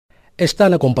Está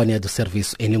na companhia do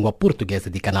serviço em língua portuguesa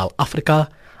de Canal África,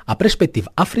 a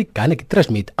perspectiva africana que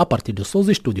transmite a partir dos seus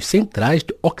estúdios centrais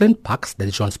de Auckland Park,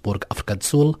 de Johannesburg, África do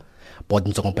Sul. Pode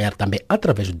nos acompanhar também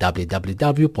através do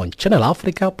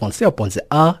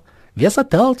www.channelafrica.co.za, via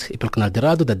satélite e pelo canal de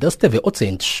rádio da DSTV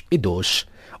 802.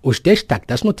 Os destaques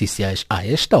das notícias a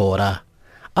esta hora.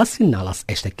 Assinala-se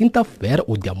esta quinta-feira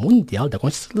o Dia Mundial da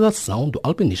Conscientização do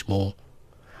Albinismo.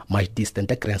 Mais de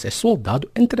 70 crianças soldados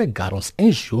entregaram-se em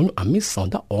junho à missão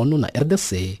da ONU na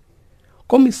RDC.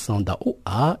 Comissão da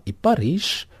UA e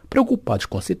Paris, preocupados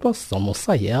com a situação no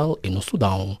Sahel e no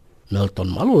Sudão. Milton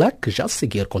Malulek já a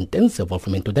seguir com o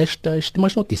desenvolvimento destas e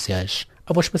demais notícias.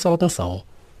 A vossa especial atenção.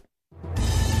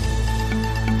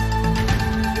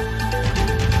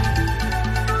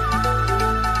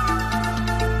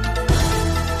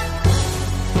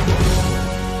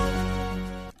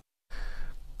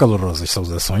 Calorosas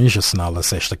saudações.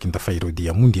 Assinala-se esta quinta-feira o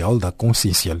Dia Mundial da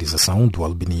Consciencialização do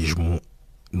Albinismo,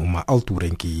 numa altura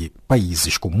em que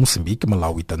países como Moçambique,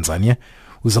 Malau e Tanzânia,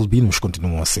 os albinos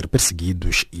continuam a ser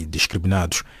perseguidos e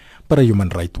discriminados. Para a Human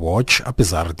Rights Watch,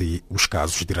 apesar de os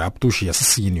casos de raptos e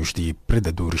assassínios de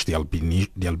predadores de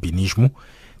albinismo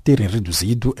terem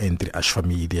reduzido entre as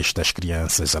famílias das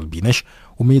crianças albinas,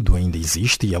 o medo ainda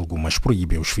existe e algumas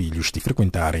proíbem os filhos de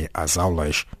frequentarem as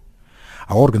aulas.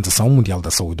 A Organização Mundial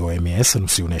da Saúde, OMS,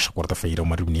 anunciou nesta quarta-feira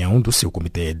uma reunião do seu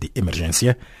Comitê de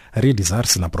Emergência a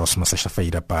realizar-se na próxima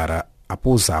sexta-feira para,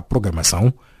 após a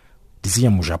programação,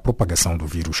 a propagação do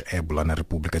vírus ébola na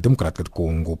República Democrática do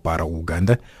Congo para o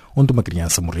Uganda, onde uma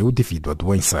criança morreu devido à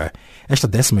doença. Esta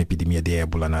 10ª epidemia de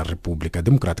ébola na República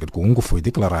Democrática do Congo foi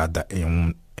declarada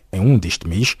em 1 deste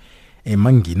mês em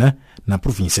Mangina, na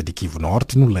província de Kivu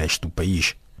Norte, no leste do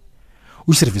país.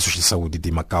 Os serviços de saúde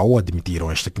de Macau admitiram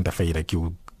esta quinta-feira que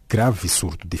o grave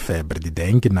surto de febre de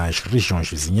dengue nas regiões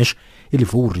vizinhas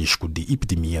elevou o risco de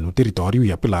epidemia no território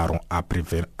e apelaram à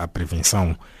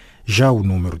prevenção. Já o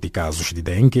número de casos de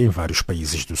dengue em vários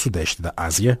países do sudeste da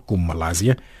Ásia, como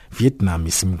Malásia, Vietnã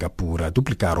e Singapura,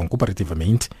 duplicaram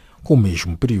comparativamente com o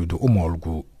mesmo período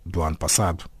homólogo do ano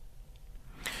passado.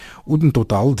 Um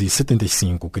total de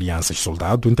 75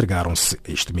 crianças-soldado entregaram-se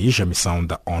este mês à missão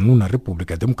da ONU na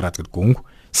República Democrática do Congo,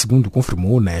 segundo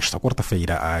confirmou nesta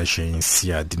quarta-feira a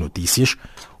agência de notícias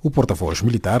o porta-voz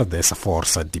militar dessa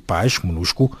força de paz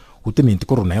MONUSCO, o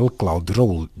tenente-coronel Claude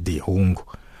Raoul de Hong.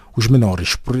 Os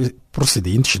menores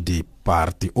procedentes de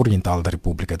parte oriental da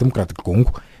República Democrática do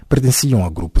Congo pertenciam a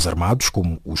grupos armados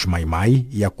como os Mai-Mai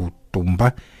e a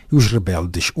Kutumba e os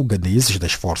rebeldes ugandeses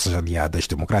das Forças Aliadas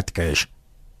Democráticas.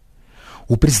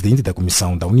 O presidente da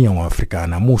Comissão da União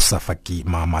Africana, Moussa Faki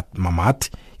Mahamat,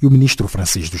 e o ministro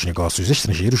francês dos Negócios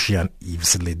Estrangeiros,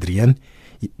 Jean-Yves Le Drian,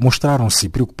 mostraram-se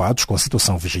preocupados com a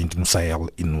situação vigente no Sahel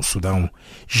e no Sudão.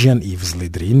 Jean-Yves Le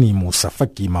Drian e Moussa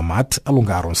Faki Mahamat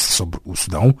alongaram-se sobre o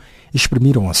Sudão,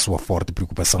 exprimiram a sua forte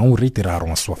preocupação e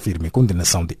reiteraram a sua firme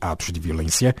condenação de atos de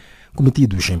violência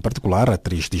cometidos em particular a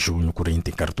 3 de junho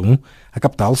corrente em Khartoum, a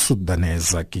capital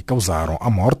sudanesa, que causaram a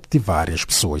morte de várias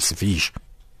pessoas civis.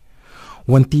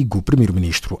 O antigo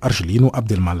primeiro-ministro argelino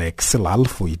Abdelmalek Selal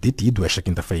foi detido esta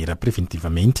quinta-feira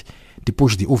preventivamente,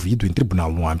 depois de ouvido em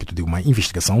tribunal no âmbito de uma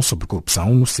investigação sobre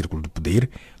corrupção no círculo do poder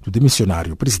do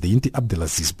demissionário presidente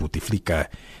Abdelaziz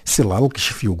Bouteflika. Selal, que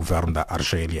chefiou o governo da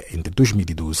Argélia entre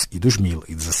 2012 e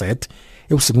 2017,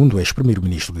 é o segundo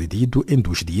ex-primeiro-ministro detido em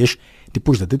 2 dias,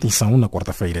 depois da detenção na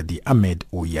quarta-feira de Ahmed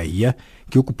Ouyahia,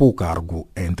 que ocupou o cargo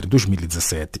entre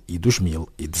 2017 e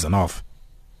 2019.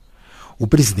 O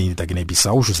presidente da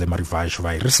Guiné-Bissau, José Mário Vaz,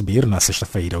 vai receber na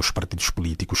sexta-feira os partidos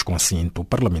políticos com assento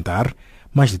parlamentar,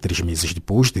 mais de 3 meses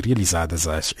depois de realizadas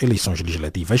as eleições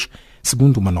legislativas,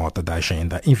 segundo uma nota da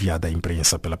agenda enviada à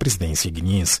imprensa pela presidência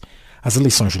guineense. As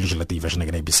eleições legislativas na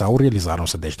Guiné-Bissau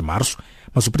realizaram-se desde março,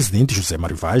 mas o presidente José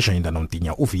Mário Vaz ainda não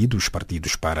tinha ouvido os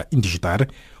partidos para indigitar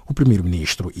o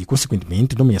primeiro-ministro e,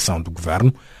 consequentemente, nomeação do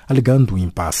governo, alegando o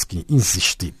impasse que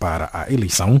existe para a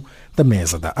eleição da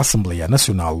mesa da Assembleia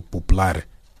Nacional Popular.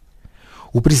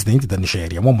 O presidente da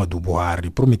Nigéria, Muhammadu Buhari,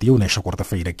 prometeu nesta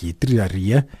quarta-feira que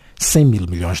tiraria 100 mil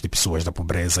milhões de pessoas da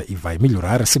pobreza e vai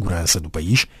melhorar a segurança do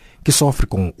país, que sofre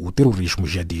com o terrorismo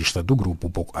jihadista do grupo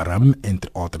Boko Haram,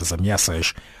 entre outras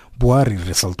ameaças. Buhari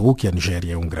ressaltou que a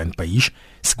Nigéria é um grande país.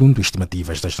 Segundo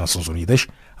estimativas das Nações Unidas,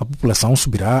 a população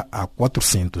subirá a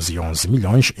 411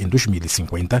 milhões em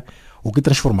 2050, o que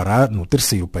transformará no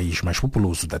terceiro país mais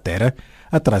populoso da Terra,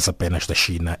 atrás apenas da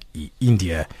China e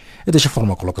Índia. E desta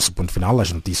forma coloca-se o ponto final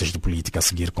às notícias de política a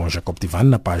seguir com Jacob Tivan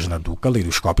na página do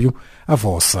Caleidoscópio. A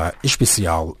vossa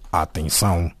especial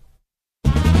atenção.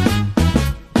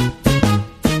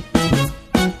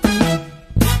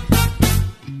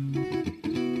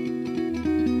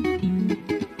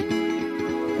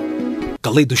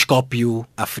 Caleidoscópio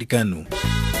africano.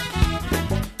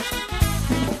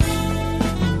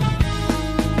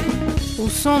 O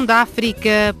som da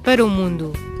África para o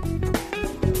mundo.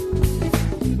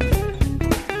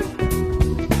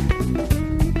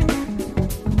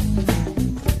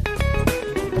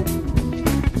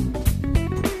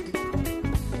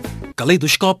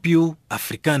 Caleidoscópio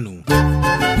africano.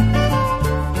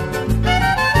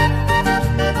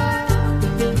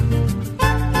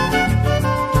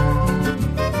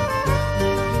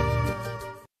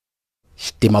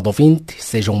 Estimado ouvinte,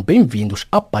 sejam bem-vindos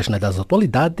à página das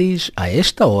atualidades a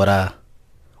esta hora.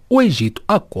 O Egito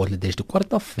acolhe desde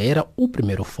quarta-feira o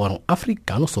primeiro Fórum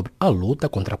Africano sobre a luta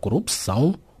contra a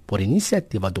corrupção por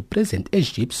iniciativa do presidente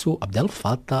egípcio Abdel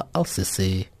Fattah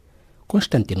al-Sisi.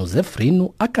 Constantino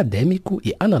Zefrino, acadêmico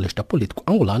e analista político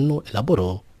angolano,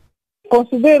 elaborou.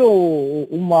 Considero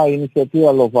uma iniciativa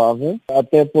louvável,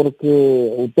 até porque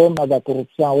o tema da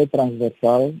corrupção é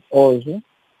transversal hoje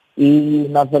e,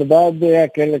 na verdade, é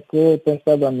aquele que tem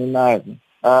estado a minar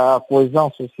a coesão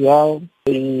social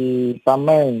e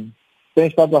também tem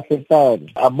estado a afetar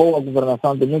a boa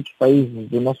governação de muitos países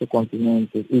do nosso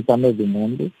continente e também do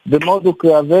mundo, de modo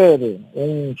que haver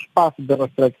um espaço de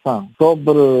reflexão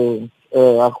sobre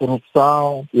a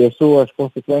corrupção e as suas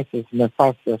consequências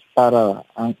nefastas para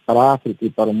a África e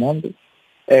para o mundo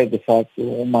é, de facto,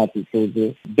 uma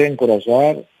atitude de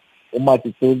encorajar, uma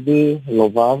atitude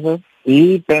louvável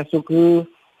e penso que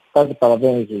está de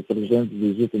parabéns o presidente do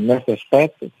Egito nesse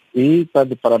aspecto e está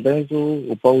de parabéns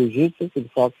o povo egito, que de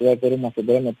facto vai ter uma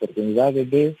soberana oportunidade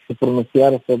de se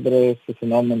pronunciar sobre esse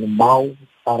fenômeno mau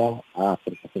para a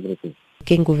África, sobretudo.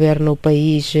 Quem governa o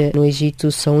país no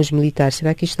Egito são os militares.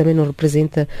 Será que isto também não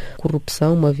representa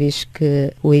corrupção, uma vez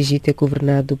que o Egito é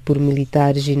governado por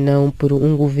militares e não por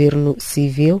um governo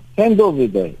civil? Sem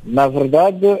dúvida. Na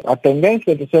verdade, a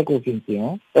tendência do século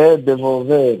XXI é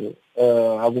devolver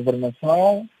a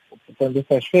governação, portanto,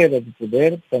 essa esfera de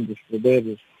poder, portanto, os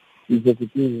poderes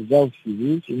executivos aos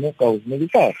civis e nunca aos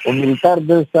militares. O militar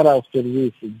deve estar ao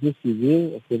serviço do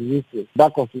civil, ao serviço da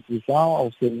Constituição,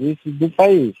 ao serviço do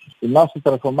país, e não se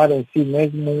transformar em si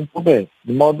mesmo um poder.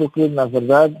 De modo que, na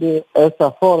verdade,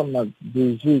 essa forma do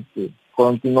Egito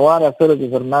continuar a ser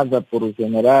governada por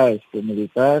generais, por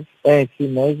militares, é em si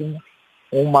mesmo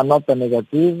uma nota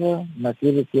negativa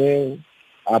naquilo que é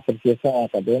a apreciação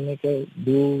acadêmica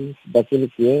daquilo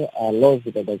que é a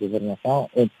lógica da governação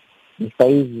nos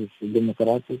países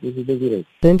democráticos e de direito.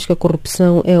 Sabemos que a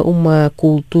corrupção é uma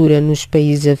cultura nos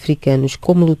países africanos.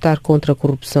 Como lutar contra a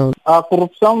corrupção? A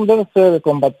corrupção deve ser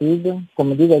combatida com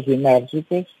medidas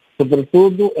enérgicas.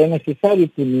 Sobretudo, é necessário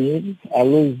punir, à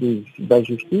luz da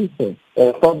justiça,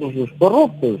 todos os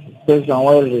corruptos,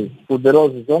 sejam eles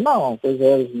poderosos ou não, sejam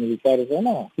eles militares ou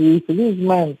não. E,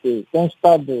 infelizmente, tem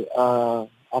estado a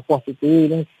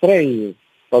constituir um freio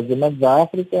para os elementos da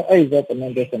África é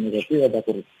exatamente essa negativa da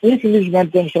corrupção.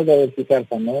 Infelizmente, temos que verificar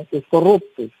também que os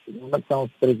corruptos, que são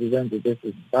os presidentes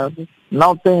desses estados,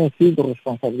 não têm sido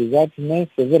responsabilizados nem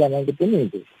severamente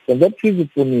punidos. Então, é preciso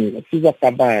punir, é preciso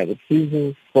acabar, é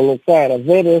preciso colocar,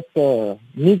 haver essa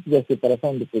nítida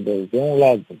separação de poderes. De um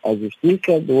lado, a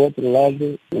justiça, do outro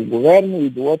lado, o governo e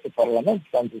do outro, o parlamento.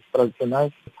 Portanto, os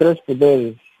tradicionais três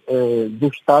poderes do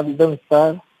Estado devem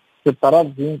estar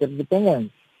separados e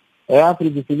interdependentes. A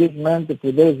África, infelizmente, o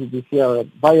Poder Judicial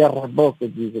vai a reboque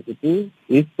do Executivo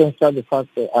e isso tem estado, de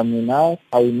facto, a minar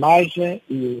a imagem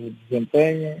e o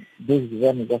desempenho dos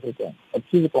governos africanos. É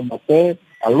preciso combater,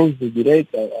 à luz do direito,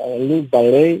 à luz da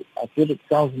lei, aquilo que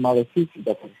são os malefícios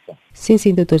da corrupção.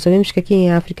 Sim, doutor. Sabemos que aqui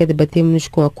em África debatemos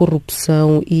com a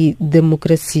corrupção e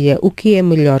democracia. O que é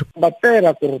melhor? Combater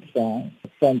a corrupção.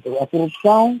 Portanto, a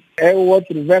corrupção é o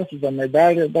outro verso da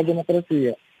medalha da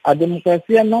democracia. A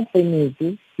democracia não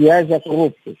permite que haja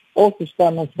corruptos. Ou se está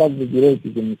num Estado de Direito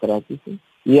democrático,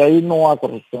 e aí não há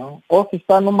corrupção, ou se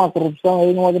está numa corrupção,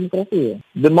 aí não há democracia.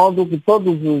 De modo que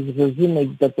todos os regimes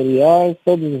ditatoriais,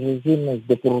 todos os regimes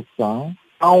de corrupção,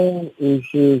 são os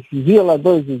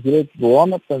violadores dos direitos do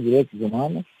homem, portanto, direitos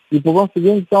humanos, e, por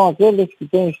conseguinte, são aqueles que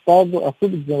têm estado a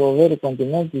subdesenvolver o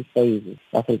continente e os países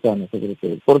africanos,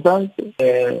 sobretudo. Portanto,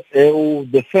 eu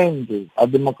defendo a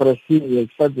democracia e o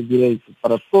Estado de Direito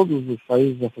para todos os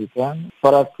países africanos,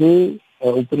 para que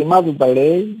o primado da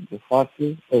lei, de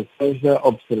facto, seja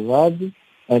observado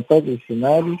em todos os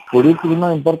cenários políticos,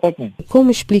 não importa quem. Como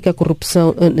explica a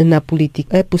corrupção na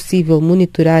política? É possível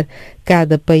monitorar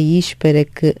cada país para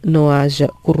que não haja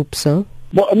corrupção?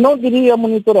 Bom, não diria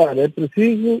monitorar, é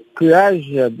preciso que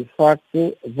haja, de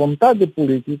facto, vontade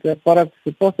política para que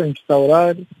se possa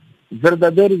instaurar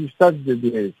verdadeiros Estados de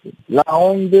Direito, lá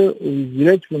onde os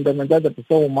direitos fundamentais da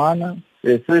pessoa humana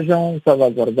sejam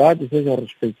salvaguardados, sejam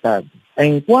respeitados.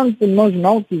 Enquanto nós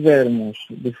não tivermos,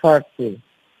 de facto,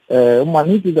 uma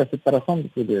nítida separação de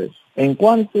poderes,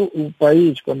 enquanto o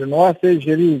país continuar a ser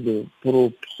gerido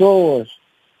por pessoas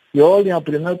que olhem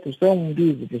apenas por seu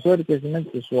umbigo, por seu enriquecimento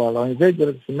pessoal, ao invés do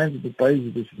enriquecimento do país e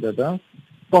dos cidadãos,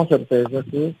 com certeza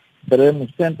que teremos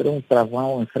sempre um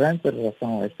travão em frente em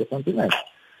relação a este continente.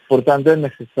 Portanto, é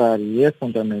necessário e é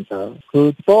fundamental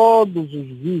que todos os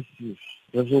vícios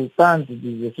resultantes do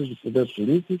exercício do poder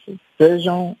político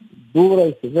sejam dura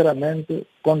e severamente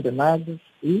condenados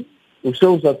e os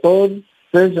seus atores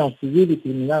sejam civil e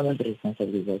criminalmente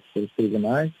responsabilizados pelos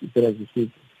tribunais e pela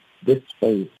justiça destes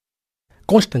países.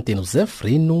 Constantino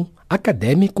Zefrino,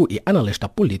 acadêmico e analista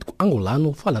político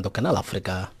angolano, falando ao Canal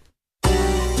África.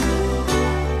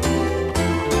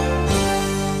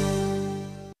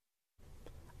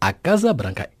 A Casa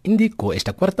Branca indicou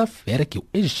esta quarta-feira que o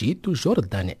Egito,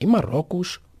 Jordânia e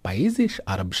Marrocos, países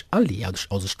árabes aliados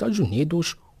aos Estados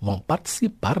Unidos, vão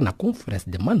participar na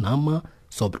Conferência de Manama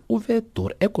sobre o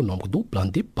vetor econômico do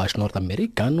Plano de Paz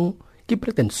norte-americano que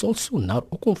pretende solucionar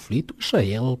o conflito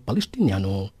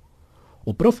israelo-palestiniano.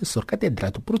 O professor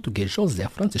catedrático português José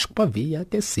Francisco Pavia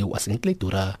teceu a seguinte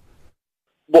leitura.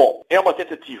 Bom, é uma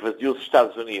tentativa de os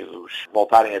Estados Unidos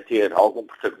voltarem a ter algum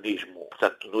protagonismo,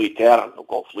 portanto, no eterno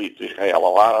conflito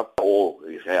israelo-árabe, ou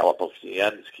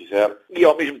israelo-palestiniano, se quiser, e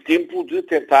ao mesmo tempo de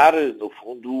tentar, no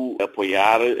fundo,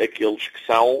 apoiar aqueles que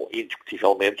são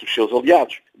indiscutivelmente os seus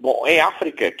aliados. Bom, em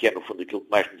África, que é no fundo aquilo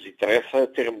que mais nos interessa,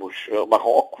 temos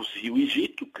Marrocos e o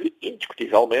Egito, que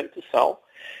indiscutivelmente são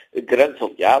grandes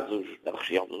aliados na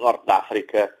região do norte da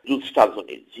África dos Estados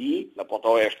Unidos e na ponta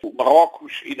oeste o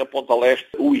Marrocos e na ponta leste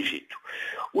o Egito.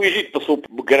 O Egito passou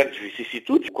por grandes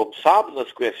vicissitudes, como sabe, na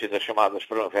sequência das chamadas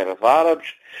primaveras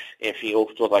árabes. Enfim,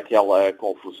 houve toda aquela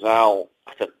confusão,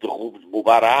 portanto, derrubo de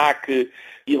Mubarak,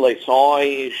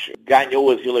 eleições,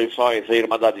 ganhou as eleições a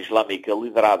Irmandade Islâmica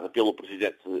liderada pelo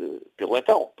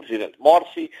então presidente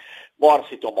Morsi.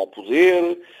 Morsi toma o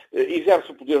poder,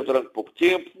 exerce o poder durante pouco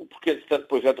tempo, porque entretanto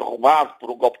depois é derrubado por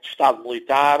um golpe de Estado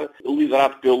militar,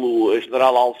 liderado pelo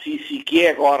general Al-Sisi, que é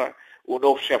agora o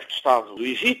novo chefe de Estado do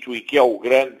Egito e que é o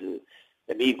grande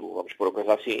amigo, vamos pôr a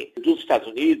coisa assim, dos Estados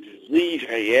Unidos, de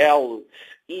Israel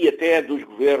e até dos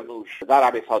governos da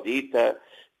Arábia Saudita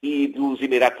e dos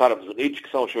Emirados Árabes Unidos,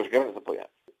 que são os seus grandes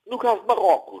apoiantes. No caso de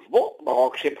Marrocos, bom,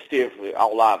 Marrocos sempre esteve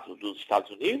ao lado dos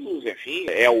Estados Unidos, enfim,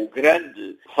 é o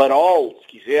grande farol, se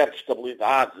quiser, de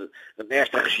estabilidade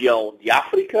nesta região de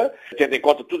África, tendo em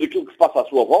conta tudo aquilo que se passa à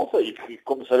sua volta e que,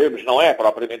 como sabemos, não é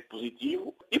propriamente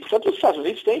positivo. E, portanto, os Estados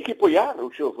Unidos têm que apoiar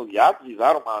os seus aliados e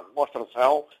dar uma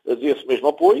demonstração desse mesmo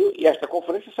apoio, e esta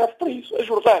conferência serve para isso. A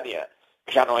Jordânia,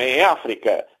 que já não é em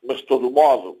África, mas de todo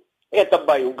modo é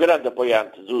também um grande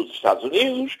apoiante dos Estados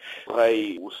Unidos. O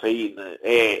rei Hussein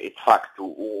é, de facto,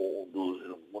 um dos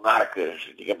monarcas,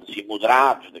 digamos assim,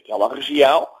 moderados daquela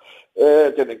região,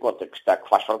 tendo em conta que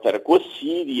faz fronteira com a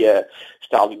Síria,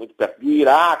 está ali muito perto do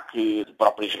Iraque, do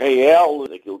próprio Israel,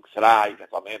 daquilo que será,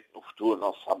 eventualmente, no futuro,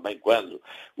 não se sabe bem quando,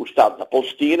 o Estado da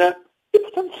Palestina. E,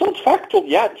 portanto, são, de facto,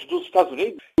 aliados dos Estados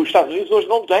Unidos. Os Estados Unidos hoje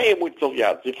não têm muitos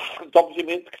aliados. E, portanto,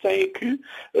 obviamente que têm que,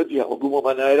 de alguma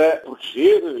maneira,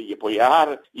 proteger e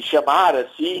apoiar e chamar a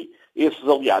si esses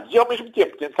aliados. E, ao mesmo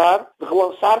tempo, tentar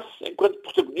relançar-se enquanto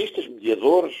protagonistas,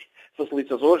 mediadores,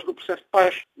 facilitadores do processo de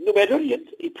paz no Médio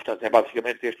Oriente. E, portanto, é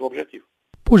basicamente este o objetivo.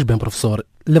 Pois bem, professor,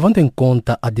 levando em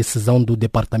conta a decisão do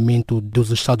Departamento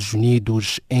dos Estados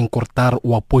Unidos em cortar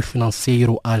o apoio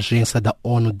financeiro à Agência da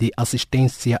ONU de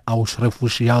Assistência aos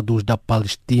Refugiados da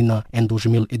Palestina em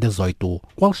 2018,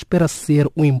 qual espera ser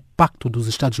o impacto dos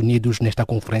Estados Unidos nesta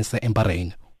conferência em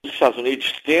Bahrein? Os Estados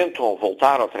Unidos tentam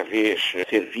voltar outra vez a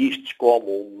ser vistos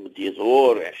como um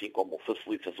mediador, enfim, como um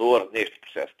facilitador neste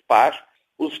processo de paz.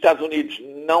 Os Estados Unidos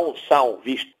não são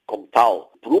vistos como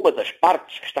tal por uma das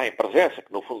partes que está em presença,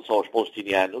 que no fundo são os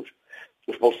palestinianos.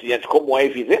 Os palestinianos, como é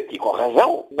evidente e com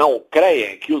razão, não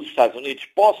creem que os Estados Unidos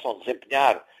possam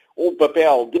desempenhar um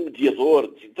papel de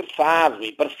mediador desinteressado,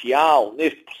 imparcial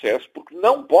neste processo, porque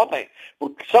não podem,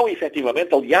 porque são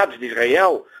efetivamente aliados de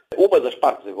Israel, uma das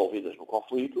partes envolvidas no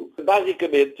conflito.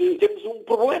 Basicamente, temos um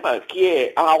problema, que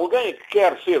é há alguém que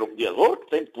quer ser um mediador, que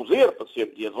tem poder para ser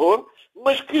mediador,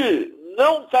 mas que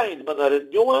não tem de maneira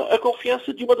nenhuma a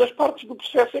confiança de uma das partes do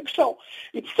processo em questão.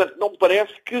 E, portanto, não me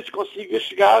parece que se consiga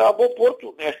chegar a bom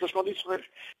porto nestas condições.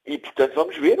 E, portanto,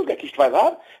 vamos ver o que é que isto vai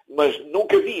dar, mas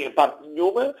nunca vi, em parte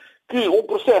nenhuma, que um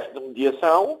processo de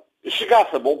mediação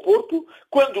chegasse a bom porto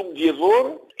quando o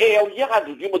mediador é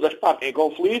aliado de uma das partes em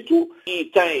conflito e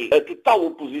tem a total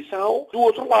oposição do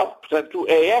outro lado. Portanto,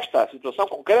 é esta a situação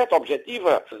concreta,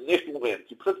 objetiva, neste momento.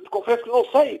 E, portanto, confesso que não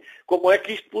sei como é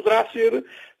que isto poderá ser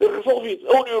resolvido.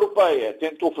 A União Europeia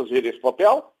tentou fazer esse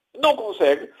papel, não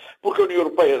consegue, porque a União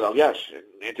Europeia, aliás,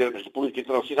 em termos de política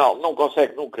internacional, não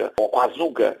consegue nunca, ou quase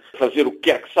nunca, fazer o que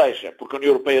quer que seja, porque a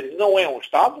União Europeia não é um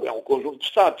Estado, é um conjunto de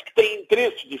Estados que têm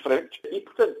interesses diferentes, e,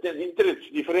 portanto, tendo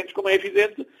interesses diferentes, como é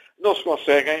evidente, não se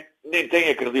conseguem, nem têm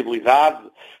a credibilidade,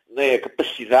 nem a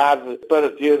capacidade para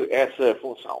ter essa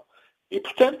função. E,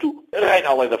 portanto, reina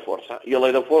a lei da força. E a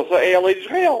lei da força é a lei de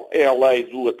Israel. É a lei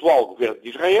do atual governo de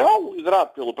Israel,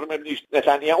 liderado pelo primeiro-ministro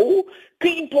Netanyahu, que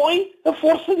impõe a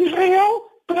força de Israel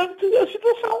perante a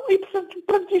situação. E, portanto,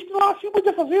 perante isto não há assim muito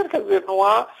a fazer. Quer dizer, não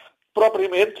há,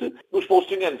 propriamente, os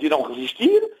palestinianos irão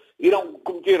resistir, irão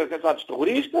cometer atentados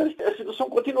terroristas, a situação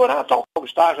continuará tal como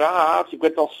está já há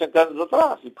 50 ou 60 anos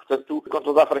atrás. E, portanto, com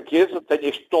toda a franqueza, tenho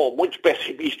este tom muito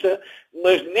pessimista,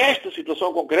 mas nesta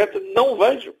situação concreta não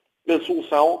vejo a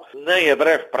solução, nem a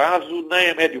breve prazo, nem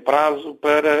a médio prazo,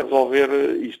 para resolver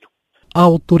isto. A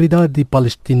autoridade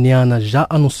palestiniana já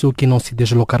anunciou que não se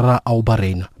deslocará ao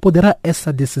Bahrein. Poderá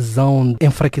essa decisão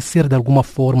enfraquecer de alguma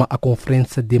forma a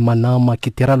conferência de Manama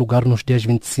que terá lugar nos dias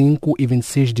 25 e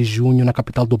 26 de junho na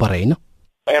capital do Bahrein?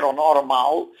 Era o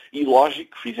normal e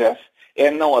lógico que fizesse, é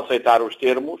não aceitar os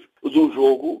termos do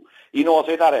jogo e não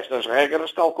aceitar estas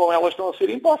regras tal como elas estão a ser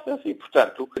impostas. E,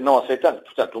 portanto, não aceitando,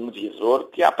 o mediador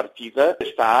que, à partida,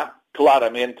 está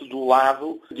claramente do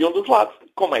lado de um dos lados.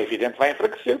 Como é evidente, vai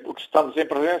enfraquecer, porque estamos em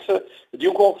presença de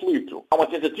um conflito. Há uma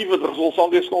tentativa de resolução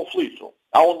desse conflito.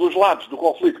 Há um dos lados do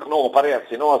conflito que não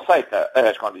aparece e não aceita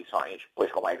as condições,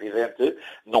 pois, como é evidente,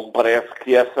 não me parece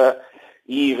que essa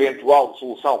e eventual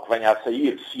solução que venha a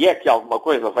sair, se é que alguma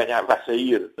coisa venha a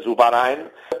sair do Bahrein,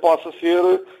 possa ser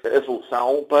a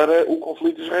solução para o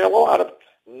conflito israelo-árabe.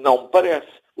 Não me parece.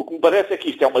 O que me parece é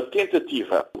que isto é uma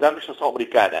tentativa da administração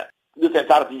americana de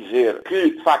tentar dizer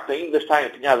que, de facto, ainda está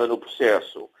empenhada no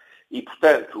processo e,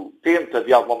 portanto, tenta,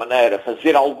 de alguma maneira,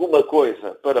 fazer alguma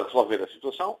coisa para resolver a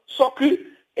situação, só que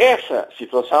essa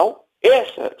situação,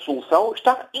 essa solução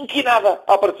está inquinada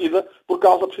à partida por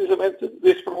causa precisamente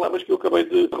desses problemas que eu acabei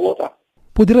de relatar.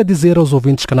 Poderia dizer aos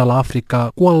ouvintes Canal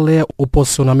África qual é o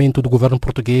posicionamento do governo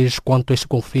português quanto a este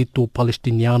conflito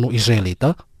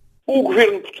palestiniano-israelita? O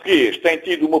governo português tem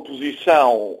tido uma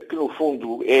posição que, no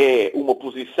fundo, é uma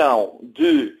posição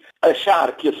de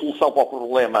achar que a solução para o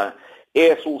problema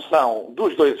é a solução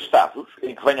dos dois Estados,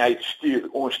 em que venha a existir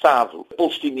um Estado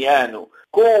palestiniano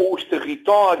com os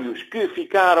territórios que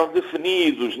ficaram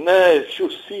definidos nas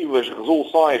sucessivas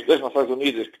resoluções das Nações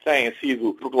Unidas que têm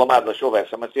sido proclamadas sobre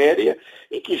essa matéria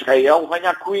e que Israel venha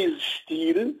a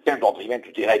coexistir, tendo obviamente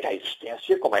o direito à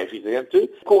existência, como é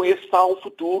evidente, com esse tal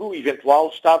futuro eventual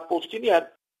Estado palestiniano.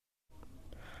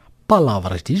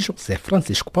 Palavras de José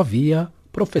Francisco Pavia,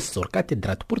 professor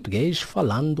catedrático português,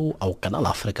 falando ao Canal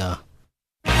África.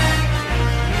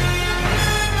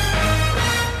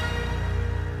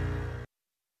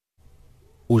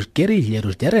 Os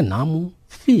guerrilheiros de Renamo,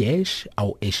 fiéis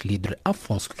ao ex-líder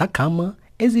Afonso Dhlakama,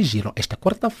 exigiram esta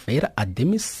quarta-feira a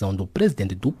demissão do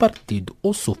presidente do partido,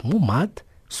 Oussouf Mohamed,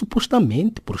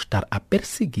 supostamente por estar a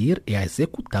perseguir e a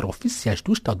executar oficiais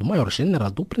do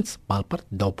Estado-Maior-General do principal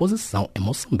partido da oposição em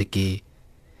Moçambique.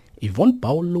 Ivone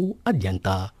Paulo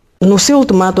adianta. No seu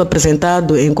ultimato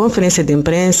apresentado em conferência de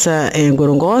imprensa em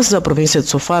Gorongosa, província de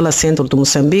Sofala, centro de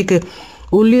Moçambique,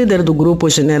 o líder do grupo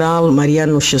general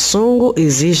Mariano Chesongo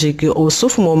exige que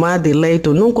Oussouf Mohamed,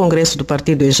 eleito num congresso do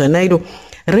partido em janeiro,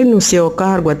 renuncie ao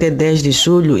cargo até 10 de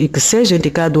julho e que seja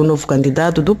indicado um novo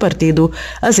candidato do partido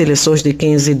às eleições de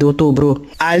 15 de outubro.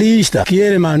 A lista que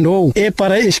ele mandou é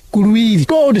para excluir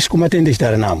todos os combatentes da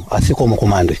Renamo, assim como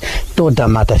comandos. Toda a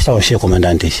mata está os seus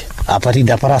comandantes, a partir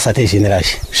da praça até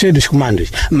generais, cheios dos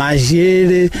comandos. Mas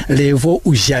ele levou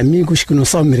os amigos que não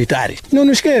são militares. Não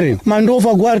nos querem. Mandou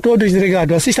vaguar todos os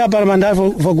delegados. Assim está para mandar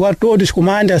vaguar todos os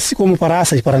comandos, assim como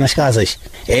praças para nas casas.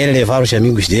 Ele levar os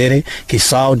amigos dele, que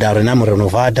são da Renamo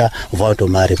renovada, vão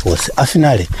tomar posse.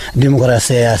 Afinal,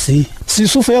 democracia é assim. Se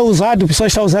SUFO é usado,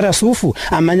 pessoas estão a usar a SUFO,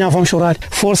 amanhã vão chorar.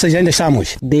 Forças ainda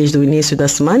estamos. Desde o início da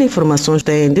semana, informações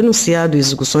têm denunciado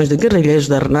execuções de guerrilheiros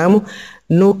da Renamo,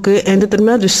 no que em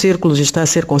determinados círculos está a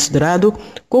ser considerado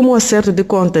como um acerto de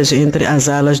contas entre as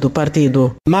alas do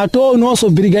partido. Matou o nosso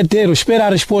brigadeiro, espera a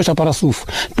resposta para a SUFO.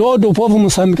 Todo o povo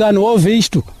moçambicano ouve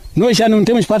isto. Nós já não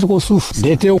temos parte com o SUF.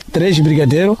 Deteu 3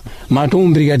 brigadeiros, matou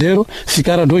um brigadeiro,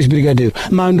 ficaram 2 brigadeiros.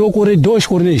 Mandou correr 2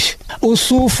 coronéis. O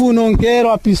SUF não quer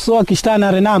a pessoa que está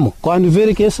na Renamo. Quando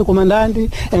vê que esse comandante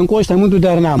encosta muito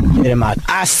da Renamo, ele mata.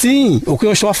 Assim, o que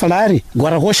eu estou a falar,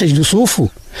 guarda-costas do SUF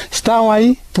estão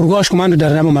aí por os comandos da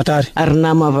Renamo matar. A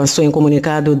Renamo avançou em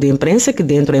comunicado de imprensa que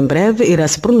dentro em breve irá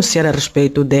se pronunciar a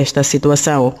respeito desta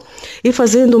situação. E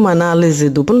fazendo uma análise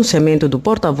do pronunciamento do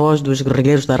porta-voz dos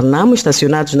guerrilheiros da Renamo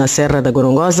estacionados na Serra da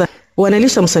Gorongosa, o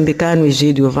analista moçambicano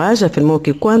Egídio Vaz afirmou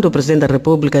que quando o Presidente da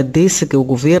República disse que o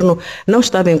governo não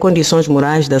estava em condições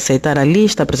morais de aceitar a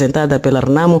lista apresentada pela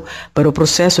Renamo para o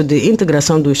processo de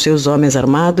integração dos seus homens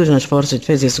armados nas Forças de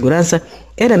Defesa e Segurança,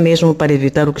 era mesmo para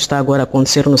evitar o que está agora a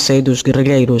acontecer no seio dos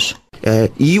guerrilheiros.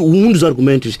 E um dos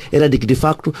argumentos era de que, de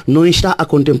facto, não está a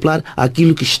contemplar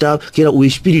aquilo que era o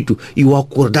espírito e o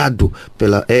acordado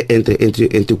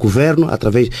entre o governo,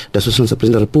 através da Associação de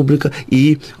Presidente da República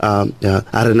e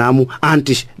a Renamo,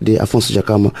 antes de Afonso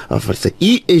Dhlakama falecer.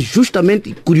 E é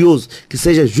justamente curioso que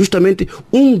seja justamente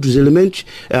um dos elementos,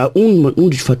 um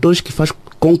dos fatores que faz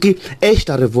com que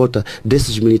esta revolta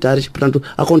desses militares, portanto,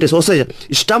 aconteça. Ou seja,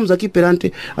 estamos aqui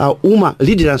perante uma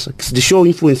liderança que se deixou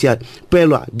influenciar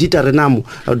pela dita Renamo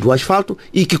do asfalto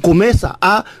e que começa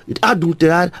a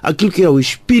adulterar aquilo que é o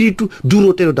espírito do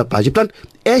roteiro da paz. E, portanto,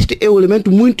 este é um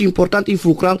elemento muito importante e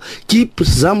fulcral que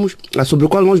precisamos, sobre o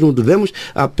qual nós não devemos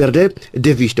perder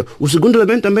de vista. O segundo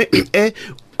elemento também é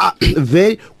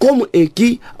ver como é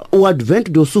que o advento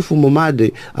do Yusuf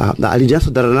Momad, da liderança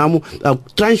da Renamo,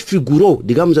 transfigurou,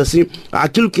 digamos assim,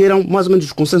 aquilo que eram mais ou menos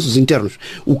os consensos internos.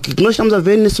 O que nós estamos a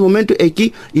ver nesse momento é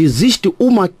que existe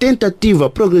uma tentativa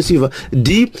progressiva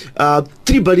de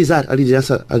tribalizar a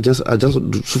liderança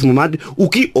do Yusuf Momad, o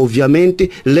que obviamente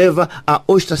leva à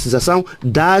ostracização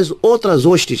das outras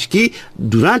hostes que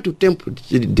durante o tempo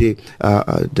de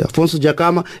Afonso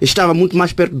Dhlakama estava muito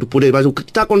mais perto do poder. Mas o que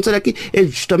está acontecendo aqui é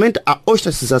justamente a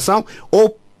ostracização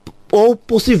ou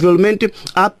possivelmente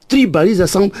a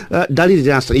tribalização da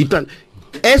liderança. Então,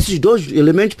 esses dois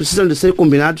elementos precisam de ser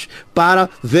combinados para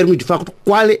vermos de facto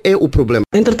qual é o problema.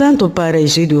 Entretanto, para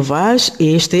Egídio Vaz,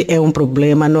 este é um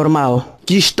problema normal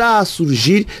que está a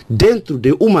surgir dentro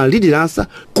de uma liderança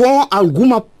com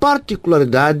alguma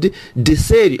particularidade de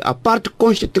ser a parte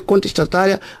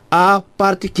contestatária a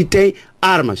parte que tem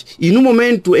armas. E no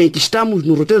momento em que estamos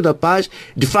no roteiro da paz,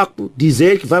 de facto,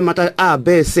 dizer que vai matar A,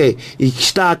 B, C e que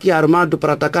está aqui armado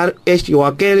para atacar este ou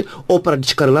aquele ou para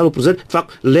descarregar o projeto, de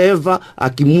facto, leva a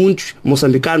que muitos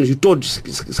moçambicanos e todos,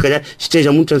 se calhar,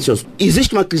 estejam muito ansiosos.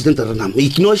 Existe uma crise dentro da Renamo e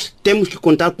que nós temos que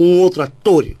contar com um outro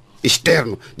ator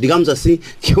externo, digamos assim,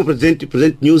 que é o presidente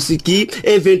Nussi, que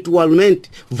eventualmente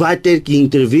vai ter que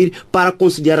intervir para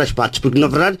conciliar as partes, porque na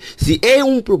verdade, se é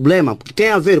um problema que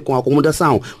tem a ver com a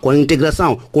acomodação, com a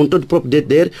integração, com todo o próprio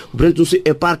DDR, o presidente Nussi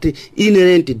é parte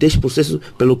inerente deste processo,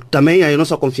 pelo que também é a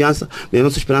nossa confiança e a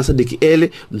nossa esperança de que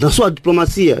ele, na sua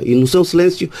diplomacia e no seu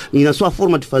silêncio e na sua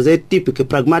forma de fazer típica e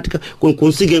pragmática,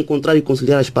 consiga encontrar e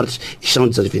conciliar as partes que estão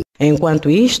desafiando. Enquanto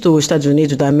isto, os Estados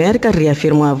Unidos da América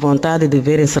reafirmam a vontade de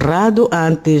ver encerrado,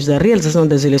 antes da realização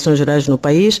das eleições gerais no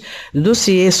país,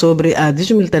 dossiê sobre a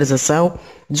desmilitarização,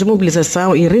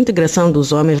 desmobilização e reintegração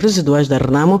dos homens residuais da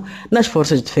Renamo nas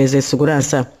Forças de Defesa e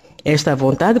Segurança. Esta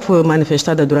vontade foi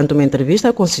manifestada durante uma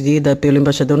entrevista concedida pelo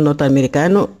embaixador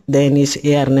norte-americano Dennis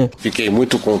Erne. Fiquei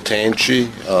muito contente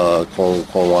com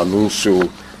o anúncio,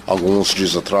 alguns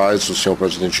dias atrás, do senhor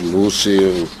presidente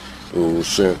Nussi,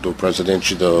 do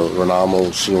presidente da Renamo,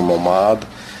 o senhor Momad,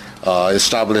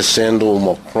 estabelecendo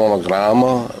um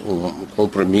cronograma, um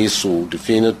compromisso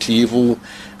definitivo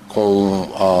com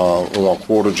um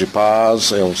acordo de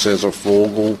paz, um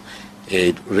cessar-fogo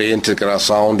e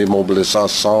reintegração de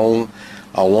mobilização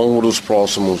ao longo dos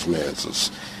próximos meses.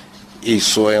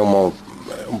 Isso é uma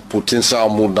potencial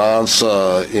mudança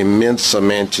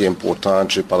imensamente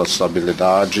importante para a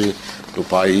estabilidade do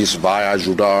país, vai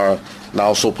ajudar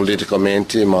não só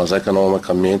politicamente, mas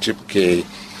economicamente, porque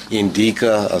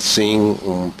indica, assim,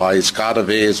 um país cada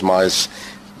vez mais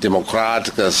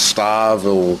democrático,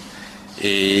 estável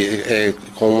e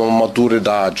com uma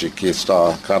maturidade que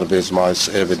está cada vez mais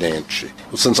evidente.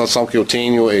 A sensação que eu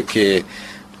tenho é que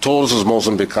todos os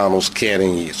moçambicanos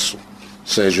querem isso,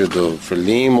 seja do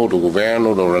Frelimo, do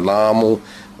governo, do Renamo,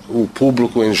 o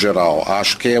público em geral.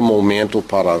 Acho que é momento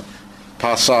para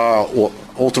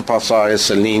ultrapassar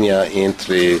essa linha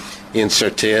entre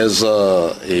incerteza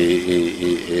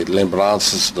e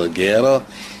lembranças da guerra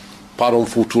para um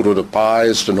futuro de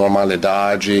paz, de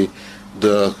normalidade,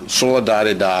 de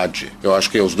solidariedade. Eu acho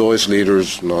que os dois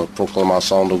líderes, na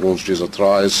proclamação de alguns dias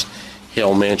atrás,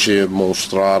 realmente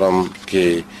mostraram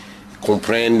que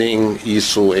compreendem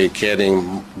isso e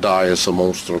querem dar essa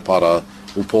mostra para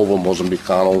o povo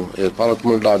moçambicano e para a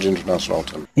comunidade internacional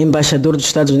também. Embaixador dos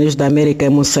Estados Unidos da América em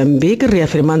Moçambique,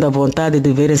 reafirmando a vontade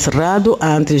de ver encerrado,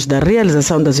 antes da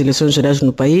realização das eleições gerais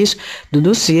no país, do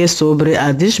dossiê sobre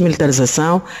a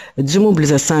desmilitarização,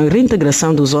 desmobilização e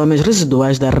reintegração dos homens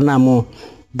residuais da RENAMO.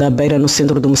 Da Beira, no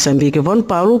centro de Moçambique, Von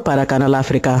Paulo, para a Canal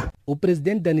África. O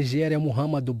presidente da Nigéria,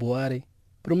 Muhammadu Buhari,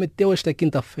 prometeu esta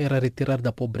quinta-feira retirar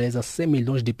da pobreza 100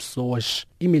 milhões de pessoas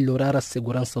e melhorar a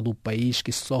segurança do país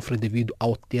que sofre devido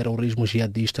ao terrorismo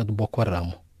jihadista do Boko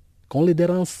Haram. Com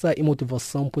liderança e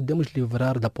motivação, podemos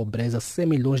livrar da pobreza 100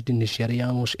 milhões de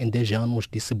nigerianos em 10 anos,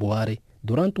 disse Buhari,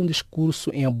 durante um discurso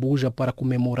em Abuja para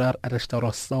comemorar a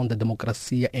restauração da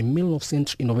democracia em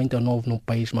 1999 no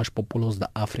país mais populoso da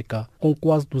África, com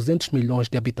quase 200 milhões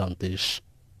de habitantes.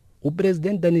 O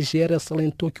presidente da Nigéria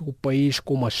salientou que o país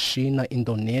como a China,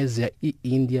 Indonésia e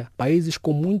Índia, países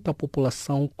com muita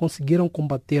população, conseguiram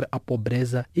combater a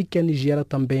pobreza e que a Nigéria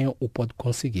também o pode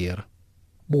conseguir.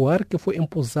 Buhari, que foi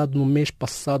empossado no mês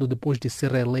passado depois de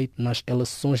ser reeleito nas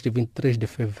eleições de 23 de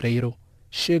fevereiro,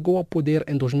 chegou ao poder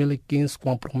em 2015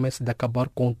 com a promessa de acabar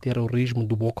com o terrorismo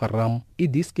do Boko Haram e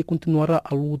disse que continuará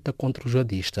a luta contra os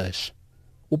jihadistas.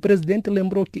 O presidente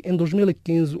lembrou que em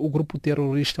 2015 o grupo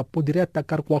terrorista poderia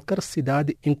atacar qualquer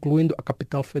cidade, incluindo a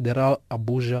capital federal,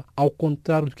 Abuja, ao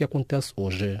contrário do que acontece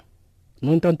hoje.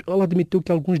 No entanto, ele admitiu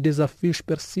que alguns desafios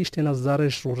persistem nas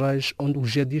áreas rurais onde os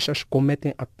jihadistas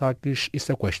cometem ataques e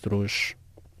sequestros.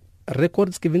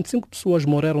 Recorde-se que 25 pessoas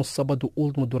morreram sábado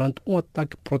último durante um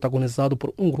ataque protagonizado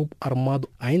por um grupo armado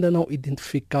ainda não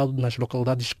identificado nas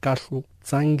localidades Castro,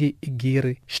 Tsangue e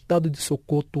Guire, estado de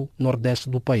Sokoto, nordeste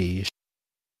do país.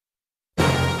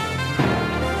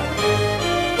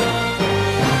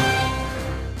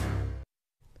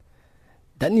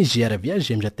 Da Nigéria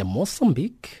viajamos até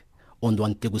Moçambique, onde o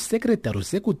antigo secretário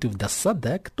executivo da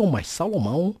SADC, Tomás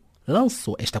Salomão,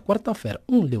 lançou esta quarta-feira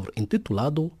um livro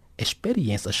intitulado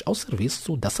Experiências ao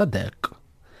Serviço da SADC.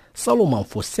 Salomão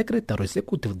foi secretário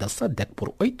executivo da SADC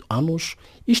por 8 anos,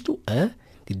 isto é,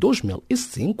 de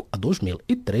 2005 a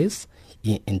 2013,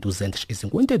 e em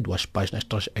 252 páginas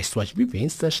traz as suas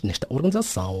vivências nesta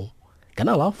organização.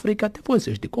 Canal África teve o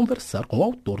desejo de conversar com o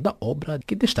autor da obra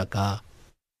que destaca.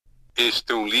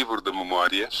 Este é um livro de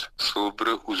memórias sobre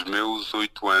os meus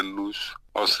 8 anos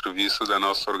ao serviço da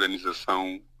nossa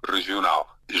organização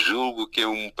regional. Julgo que é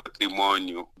um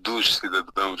património dos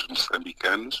cidadãos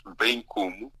moçambicanos, bem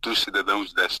como dos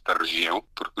cidadãos desta região,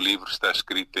 porque o livro está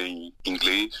escrito em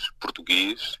inglês,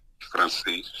 português e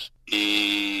francês.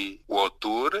 E o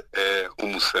autor é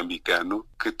um moçambicano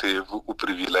que teve o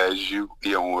privilégio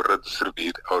e a honra de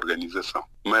servir a organização.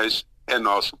 Mas é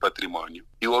nosso património.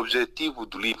 E o objetivo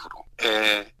do livro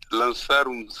é lançar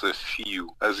um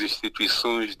desafio às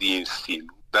instituições de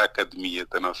ensino da academia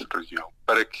da nossa região,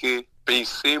 para que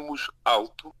pensemos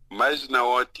alto, mas na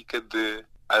ótica de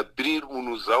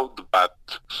abrirmos-nos ao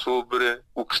debate sobre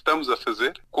o que estamos a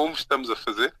fazer, como estamos a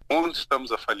fazer, onde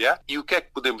estamos a falhar e o que é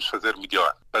que podemos fazer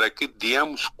melhor, para que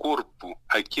demos corpo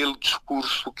àquele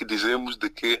discurso que dizemos de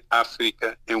que a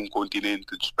África é um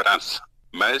continente de esperança.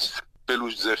 Mas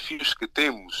pelos desafios que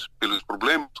temos, pelos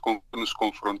problemas com que nos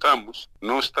confrontamos,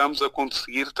 não estamos a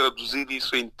conseguir traduzir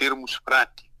isso em termos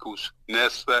práticos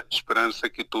nessa esperança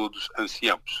que todos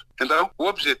ansiamos. Então, o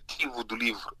objetivo do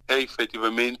livro é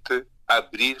efetivamente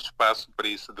abrir espaço para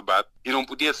esse debate e não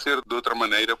podia ser de outra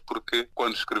maneira porque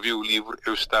quando escrevi o livro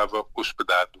eu estava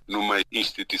hospedado numa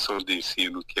instituição de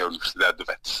ensino que é a Universidade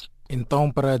de Wits.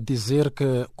 Então, para dizer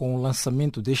que com o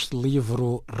lançamento deste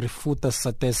livro refuta-se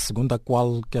a tese segundo a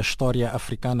qual que a história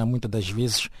africana muitas das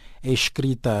vezes é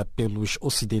escrita pelos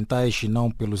ocidentais e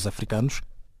não pelos africanos?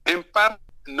 Em parte,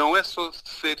 não é só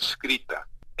ser escrita,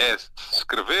 é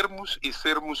escrevermos e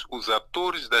sermos os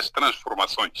atores das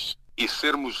transformações e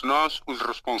sermos nós os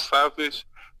responsáveis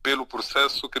pelo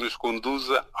processo que nos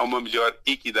conduza a uma melhor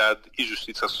equidade e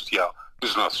justiça social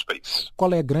dos nossos países.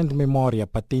 Qual é a grande memória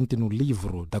patente no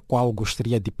livro da qual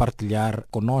gostaria de partilhar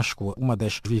conosco uma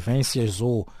das vivências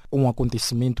ou um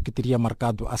acontecimento que teria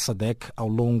marcado a SADC ao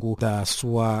longo da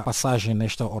sua passagem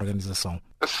nesta organização?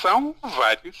 São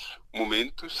vários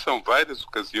momentos, são várias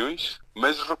ocasiões,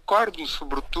 mas recordo-me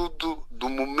sobretudo do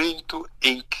momento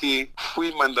em que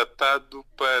fui mandatado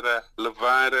para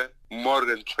levar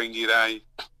Morgan Tsvangirai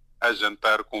a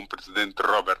jantar com o presidente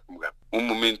Robert Mugabe. Um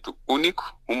momento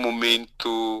único, um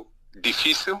momento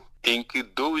difícil, em que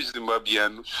 2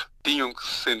 zimbabianos tinham que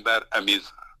se sentar à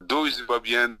mesa. 2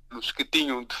 zimbabianos que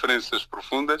tinham diferenças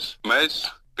profundas,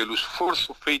 mas pelo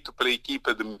esforço feito pela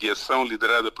equipa de mediação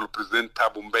liderada pelo presidente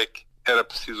Thabo Mbeki, era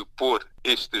preciso pôr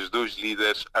estes 2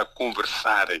 líderes a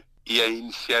conversarem e a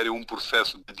iniciar um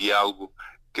processo de diálogo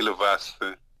que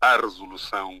levasse à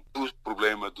resolução do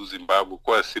problema do Zimbábue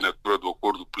com a assinatura do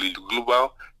Acordo Político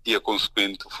Global e a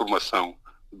consequente formação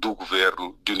do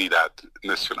Governo de Unidade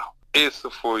Nacional. Esse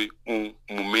foi um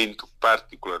momento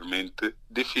particularmente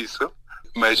difícil,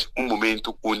 mas um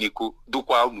momento único do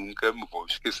qual nunca me vou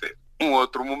esquecer. Um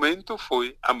outro momento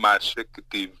foi a marcha que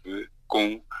tive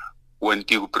com o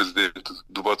antigo presidente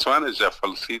do Botsuana, já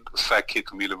falecido,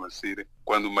 Saketumila Masire,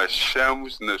 quando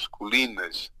marchamos nas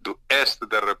colinas do este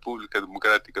da República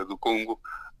Democrática do Congo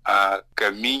a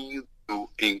caminho do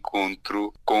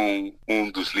encontro com um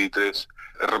dos líderes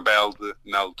rebelde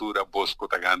na altura, Bosco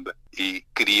Ntaganda, e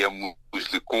queríamos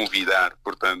lhe convidar,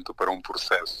 portanto, para um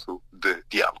processo de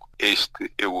diálogo.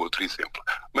 Este é o outro exemplo.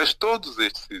 Mas todos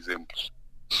estes exemplos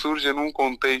surgem num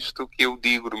contexto que eu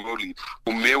digo no meu livro.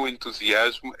 O meu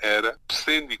entusiasmo era,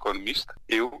 sendo economista,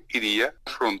 eu iria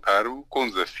afrontar-me com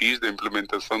desafios da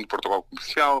implementação do protocolo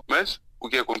comercial, mas o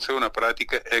que aconteceu na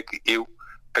prática é que eu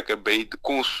acabei de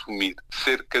consumir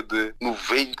cerca de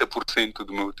 90%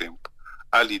 do meu tempo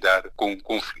a lidar com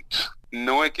conflitos.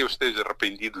 Não é que eu esteja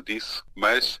arrependido disso,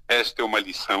 mas esta é uma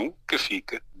lição que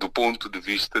fica do ponto de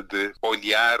vista de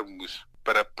olharmos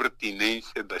para a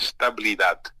pertinência da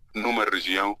estabilidade numa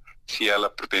região se ela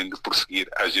pretende prosseguir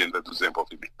a agenda do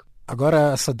desenvolvimento.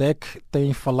 Agora a SADC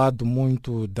tem falado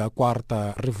muito da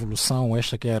quarta revolução,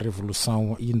 esta que é a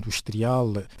revolução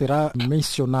industrial. Terá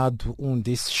mencionado um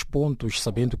desses pontos,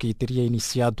 sabendo que teria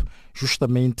iniciado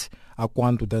justamente a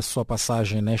quando da sua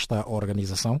passagem nesta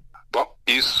organização? Bom,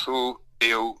 isso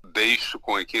eu deixo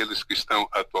com aqueles que estão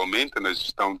atualmente na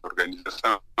gestão da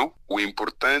organização. O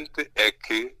importante é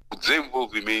que o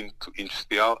desenvolvimento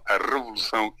industrial, a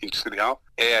revolução industrial,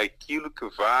 é aquilo que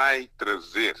vai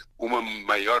trazer uma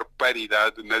maior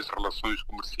paridade nas relações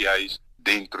comerciais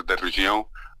dentro da região,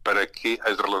 para que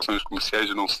as relações comerciais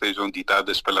não sejam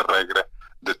ditadas pela regra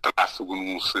de tráfego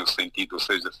num seu sentido, ou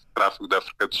seja, tráfego da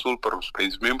África do Sul para os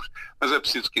países membros, mas é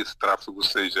preciso que esse tráfego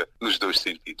seja nos dois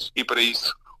sentidos. E para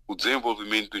isso, o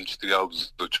desenvolvimento industrial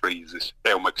dos outros países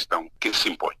é uma questão que se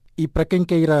impõe. E para quem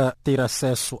queira ter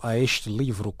acesso a este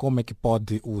livro, como é que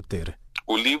pode o ter?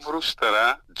 O livro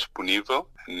estará disponível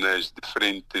nas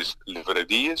diferentes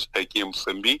livrarias aqui em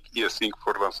Moçambique e assim que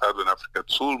for lançado na África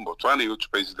do Sul, Botsuana e outros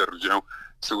países da região,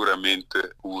 seguramente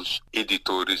os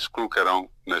editores colocarão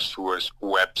nas suas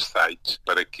websites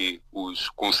para que os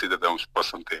concidadãos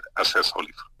possam ter acesso ao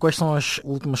livro. Quais são as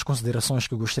últimas considerações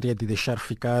que gostaria de deixar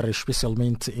ficar,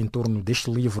 especialmente em torno deste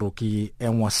livro que é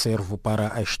um acervo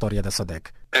para a história da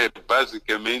SADC? É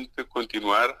basicamente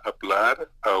continuar a apelar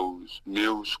aos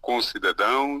meus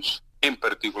concidadãos, em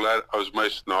particular aos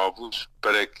mais novos,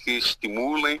 para que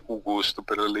estimulem o gosto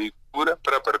pela leitura,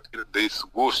 para a partir desse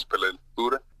gosto pela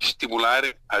leitura,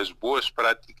 estimularem as boas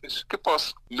práticas que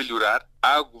possam melhorar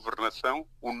a governação,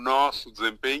 o nosso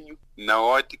desempenho, na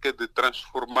ótica de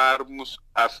transformarmos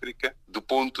a África do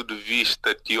ponto de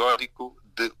vista teórico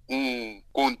de um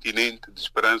continente de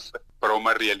esperança para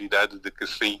uma realidade de que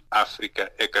sim, a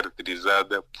África é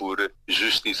caracterizada por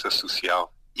justiça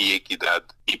social e equidade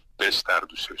e bem-estar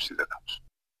dos seus cidadãos.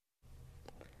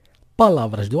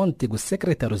 Palavras do antigo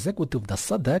secretário executivo da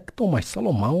SADC, Tomás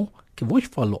Salomão, que vos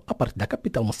falou a partir da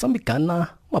capital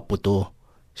moçambicana, Maputo.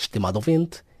 Estimado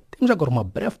ouvinte, temos agora uma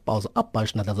breve pausa à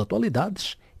página das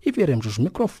atualidades e veremos os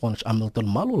microfones a Milton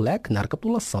Malulek na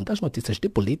recapitulação das notícias de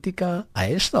política a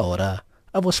esta hora.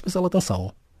 A vossa especial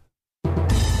atenção.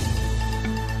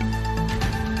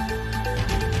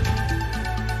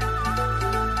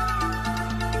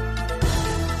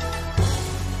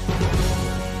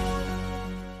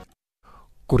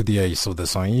 Cordiais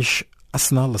saudações.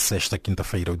 Assinala-se esta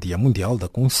quinta-feira o Dia Mundial da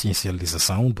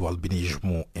Consciencialização do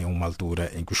Albinismo em uma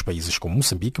altura em que os países como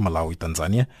Moçambique, Malau e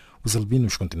Tanzânia, os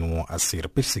albinos continuam a ser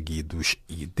perseguidos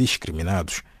e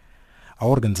discriminados. A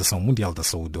Organização Mundial da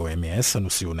Saúde, OMS,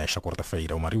 anunciou nesta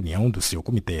quarta-feira uma reunião do seu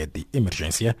Comitê de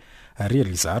Emergência a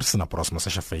realizar-se na próxima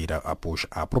sexta-feira após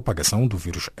a propagação do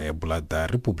vírus ébola da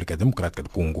República Democrática do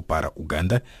Congo para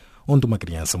Uganda, onde uma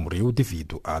criança morreu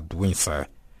devido à doença.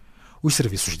 Os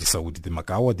serviços de saúde de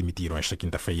Macau admitiram esta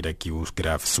quinta-feira que o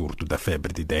grave surto da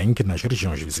febre de dengue nas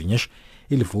regiões vizinhas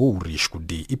elevou o risco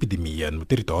de epidemia no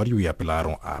território e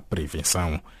apelaram à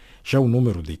prevenção. Já o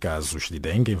número de casos de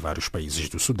dengue em vários países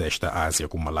do sudeste da Ásia,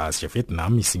 como Malásia, Vietnã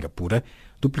e Singapura,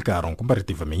 duplicaram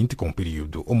comparativamente com o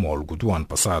período homólogo do ano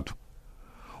passado.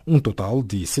 Um total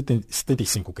de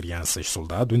 75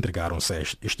 crianças-soldado entregaram-se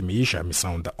este mês à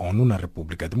missão da ONU na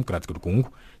República Democrática do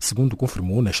Congo, segundo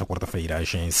confirmou nesta quarta-feira a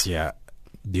agência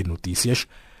de notícias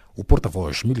o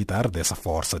porta-voz militar dessa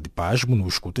força de paz,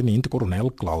 MONUSCO, Tenente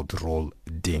Coronel Claude Roll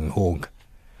Deng Hong.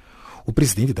 O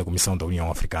presidente da Comissão da União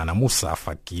Africana, Moussa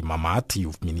Faki Mahamat, e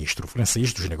o ministro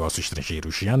francês dos Negócios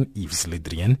Estrangeiros, Jean-Yves Le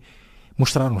Drian,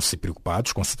 mostraram-se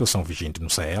preocupados com a situação vigente no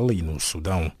Sahel e no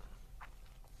Sudão.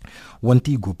 O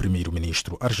antigo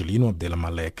primeiro-ministro argelino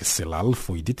Abdelmalek Selal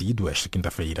foi detido esta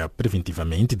quinta-feira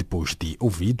preventivamente depois de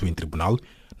ouvido em tribunal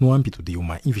no âmbito de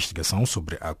uma investigação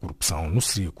sobre a corrupção no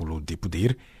círculo de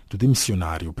poder do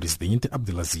demissionário presidente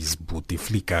Abdelaziz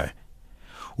Bouteflika.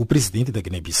 O presidente da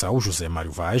Guiné-Bissau, José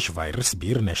Mário Vaz, vai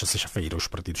receber nesta sexta-feira os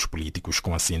partidos políticos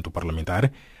com assento parlamentar,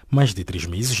 mais de 3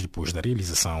 meses depois da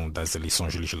realização das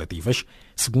eleições legislativas,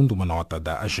 segundo uma nota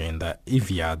da agenda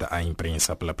enviada à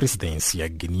imprensa pela presidência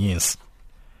guineense.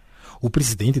 O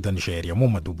presidente da Nigéria,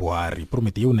 Muhammadu Buhari,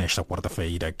 prometeu nesta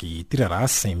quarta-feira que tirará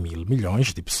 100 mil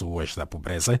milhões de pessoas da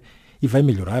pobreza e vai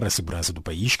melhorar a segurança do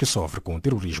país, que sofre com o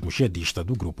terrorismo jihadista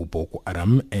do grupo Boko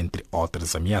Haram, entre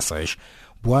outras ameaças.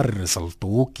 Buhari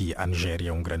ressaltou que a Nigéria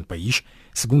é um grande país.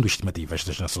 Segundo estimativas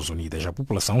das Nações Unidas, a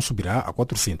população subirá a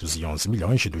 411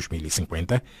 milhões em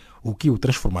 2050, o que o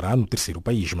transformará no terceiro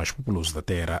país mais populoso da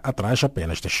Terra, atrás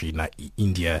apenas da China e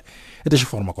Índia. Desta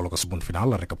forma, coloca-se ponto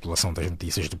final a recapitulação das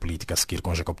notícias de política a seguir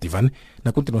com Jacob Tivan,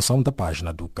 na continuação da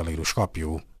página do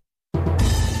Caleidoscópio.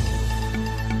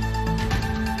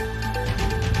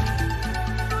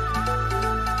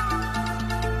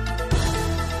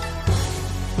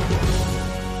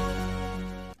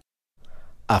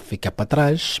 A ficar para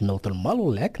trás, Milton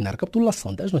Malulek na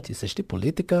recapitulação das notícias de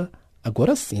política,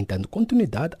 agora sim dando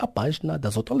continuidade à página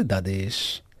das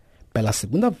atualidades. Pela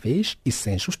segunda vez e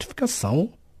sem justificação,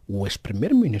 o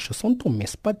ex-primeiro-ministro São Tomé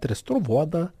Patrício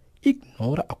Trovoada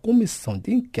ignora a comissão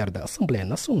de inquérito da Assembleia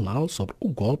Nacional sobre o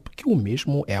golpe que o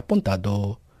mesmo é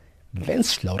apontado.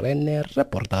 Venceslau Renner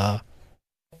reporta.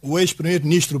 O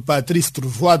ex-primeiro-ministro Patrício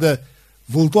Trovoada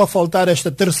voltou a faltar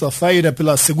esta terça-feira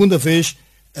pela segunda vez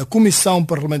a Comissão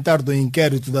Parlamentar do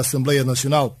Inquérito da Assembleia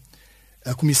Nacional.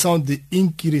 A Comissão de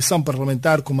Inquirição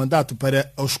Parlamentar, com mandato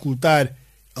para auscultar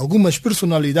algumas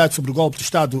personalidades sobre o golpe de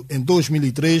Estado em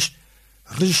 2003,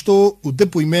 registrou o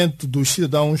depoimento dos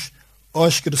cidadãos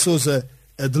Oscar Sousa,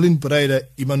 Adelino Pereira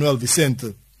e Manuel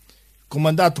Vicente. Com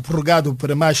mandato prorrogado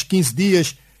para mais 15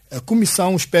 dias, a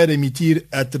Comissão espera emitir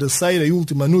a terceira e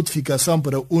última notificação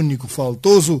para o único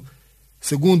faltoso,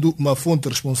 segundo uma fonte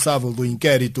responsável do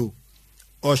inquérito.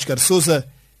 Oscar Sousa,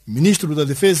 ministro da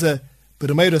Defesa,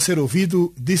 primeiro a ser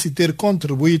ouvido, disse ter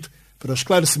contribuído para o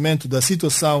esclarecimento da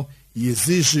situação e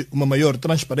exige uma maior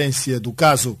transparência do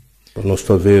caso. Não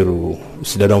estou a ver o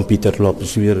cidadão Peter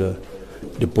Lopes vir,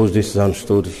 depois desses anos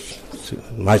todos,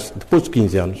 depois de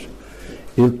 15 anos,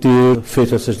 ele ter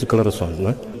feito essas declarações,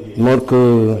 não é? De modo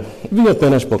que vim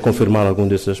apenas para confirmar algum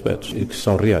desses aspectos e que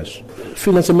são reais.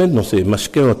 Financiamento não sei, mas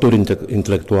que é o ator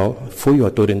intelectual, foi o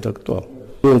ator intelectual.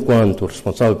 Enquanto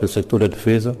responsável pelo setor da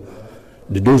defesa,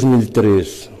 de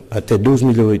 2003 até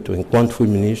 2008, enquanto fui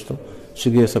ministro,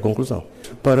 cheguei a essa conclusão.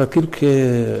 Para aquilo que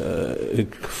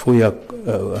foi a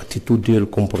atitude dele,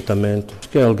 comportamento,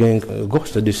 que é alguém que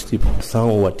gosta desse tipo de ação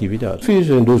ou atividade. Fiz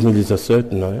em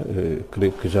 2017, não é?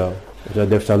 Creio que já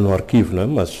deve estar no arquivo, não é?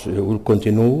 Mas eu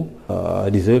continuo a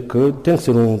dizer que tem que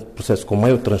ser um processo com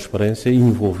maior transparência e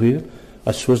envolver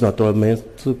as pessoas naturalmente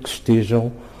que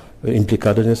estejam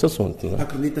implicadas nesse assunto. Não é?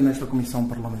 Acredita nesta comissão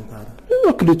parlamentar? Eu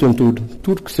acredito em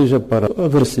tudo que seja para a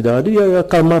veracidade e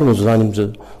acalmar os ânimos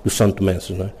dos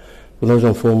santomenses, não é? Nós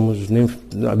não fomos nem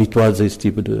habituados a esse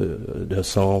tipo de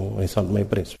ação em São Tomé e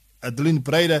Príncipe. Adelino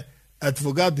Pereira,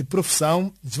 advogado de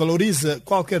profissão, desvaloriza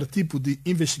qualquer tipo de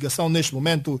investigação neste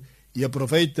momento e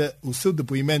aproveita o seu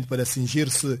depoimento para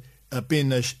cingir-se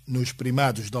apenas nos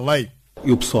primados da lei.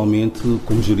 Eu, pessoalmente,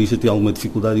 como jurista, tenho alguma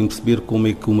dificuldade em perceber como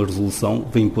é que uma resolução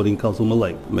vem pôr em causa uma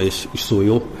lei. Mas isto sou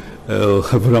eu,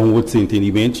 haverão outros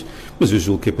entendimentos, mas eu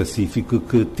julgo que é pacífico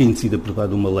que tenha sido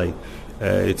aprovada uma lei.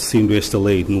 Sendo esta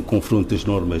lei, no confronto das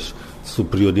normas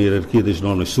superior, na hierarquia das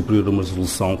normas superior a uma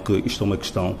resolução, que isto é uma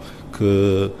questão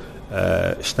que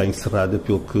está encerrada,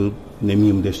 pelo que, na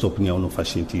minha modesta opinião, não faz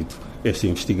sentido esta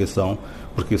investigação,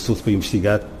 porque se fosse para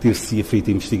investigar, ter-se feito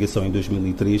a investigação em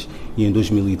 2003 e em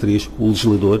 2003 o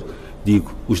legislador,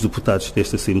 os deputados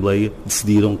desta Assembleia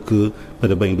decidiram que,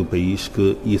 para bem do país,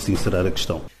 que ia-se encerrar a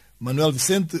questão. Manuel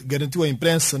Vicente garantiu à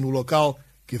imprensa no local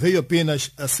que veio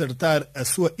apenas acertar a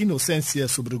sua inocência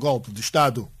sobre o golpe de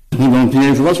Estado. Eu não tinha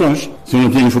informações. Se eu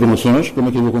não tinha informações, como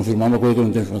é que eu vou confirmar uma coisa que eu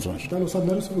não tenho informações? Então não sabe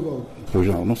nada sobre o golpe? Pois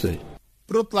não sei.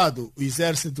 Por outro lado, o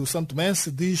exército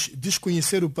santomense diz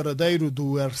desconhecer o paradeiro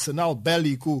do arsenal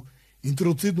bélico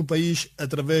introduzido no país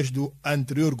através do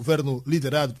anterior governo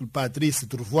liderado por Patrício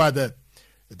Trovoada.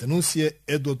 A denúncia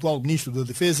é do atual ministro da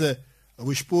Defesa,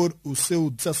 ao expor o seu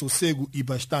desassossego e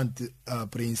bastante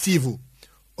apreensivo.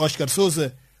 Oscar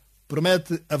Sousa,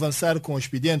 promete avançar com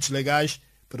expedientes legais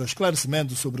para o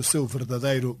esclarecimento sobre o seu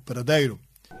verdadeiro paradeiro.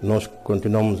 Nós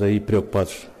continuamos aí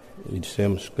preocupados e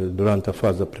dissemos que durante a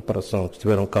fase da preparação que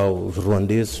estiveram cá os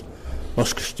ruandeses,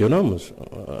 nós questionamos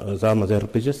as armas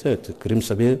RPG-7. Queremos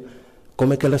saber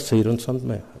como é que elas saíram de São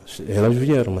Tomé. Elas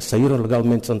vieram, mas saíram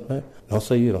legalmente de São Tomé? Não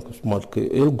saíram, de modo que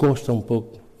ele gosta um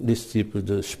pouco desse tipo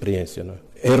de experiência. Não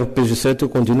é? RPG-7 eu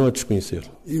continuo a desconhecer.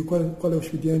 E qual é o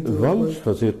expediente? Vamos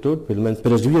fazer tudo, pelo menos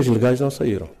pelas vias legais não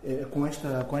saíram.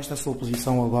 Com esta sua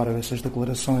posição agora, estas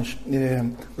declarações,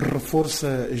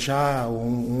 reforça já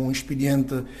um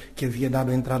expediente que havia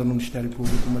dado a entrada no Ministério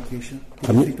Público uma queixa?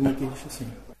 Sim.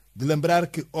 De lembrar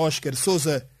que Oscar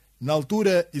Sousa, na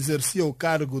altura, exercia o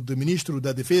cargo de Ministro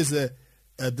da Defesa,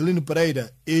 Adelino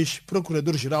Pereira,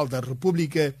 ex-Procurador-Geral da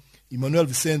República, e Manuel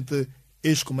Vicente,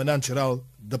 ex-Comandante-Geral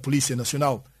da Polícia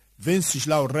Nacional.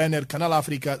 Venceslau Renner, Canal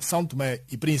África, São Tomé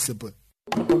e Príncipe.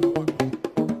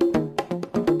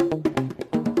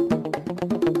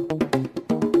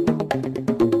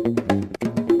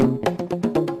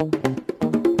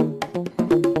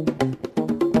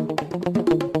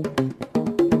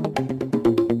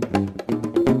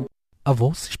 A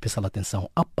vossa especial atenção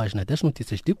à página das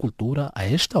notícias de cultura a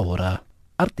esta hora.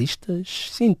 Artistas,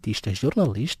 cientistas,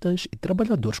 jornalistas e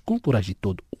trabalhadores culturais de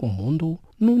todo o mundo,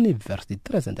 no universo de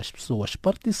 300 pessoas,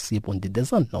 participam de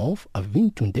 19 a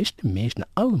 21 deste mês na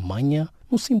Alemanha,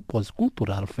 no Simpósio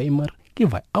Cultural Weimar, que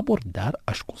vai abordar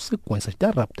as consequências da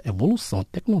rápida evolução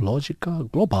tecnológica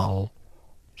global.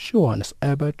 Johannes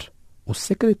Ebert, o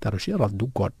secretário-geral do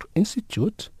Goethe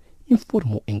Institute,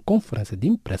 informou em conferência de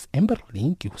imprensa em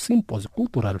Berlim que o Simpósio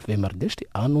Cultural Weimar deste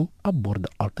ano aborda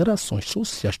alterações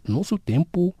sociais do nosso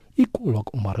tempo e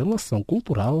coloca uma relação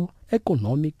cultural,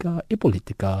 econômica e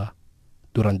política.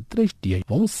 Durante 3 dias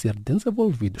vão ser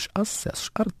desenvolvidos acessos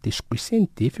artísticos e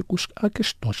científicos a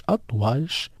questões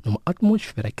atuais numa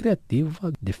atmosfera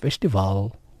criativa de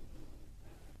festival.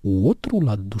 O Outro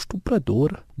Lado do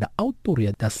Estuprador, da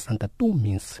autoria da santa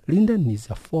tumense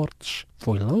Lindanísia Fortes,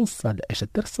 foi lançada esta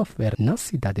terça-feira na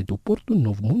cidade do Porto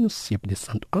Novo, município de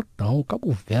Santo Antão,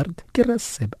 Cabo Verde, que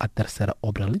recebe a terceira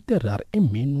obra literária em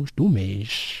menos de um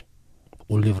mês.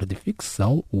 O livro de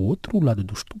ficção O Outro Lado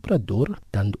do Estuprador,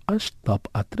 dando a stop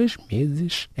há 3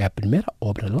 meses, é a primeira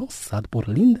obra lançada por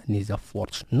Lindanísia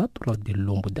Fortes, natural de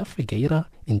Lombo da Figueira,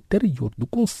 interior do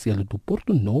Concelho do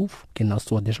Porto Novo, que na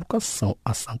sua deslocação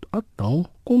a Santo Antão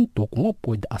contou com o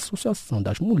apoio da Associação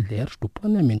das Mulheres do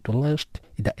Planeamento Leste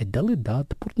e da Idalidade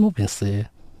porto-novense.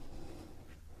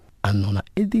 A 9ª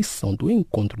edição do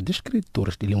Encontro de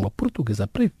Escritores de Língua Portuguesa,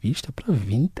 prevista para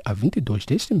 20 a 22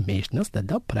 deste mês na cidade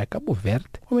da Praia, Cabo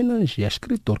Verde, homenageia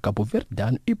escritor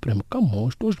cabo-verdiano e Prêmio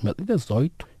Camões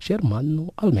 2018,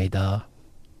 Germano Almeida.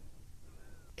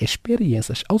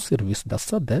 Experiências ao Serviço da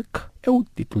SADC é o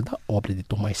título da obra de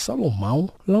Tomás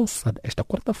Salomão, lançada esta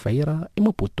quarta-feira em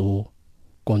Maputo.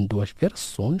 Com 2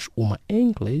 versões, uma em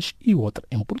inglês e outra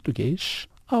em português,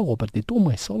 a obra de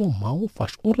Tomás Salomão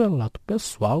faz um relato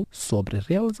pessoal sobre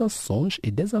realizações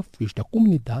e desafios da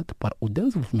comunidade para o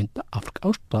desenvolvimento da África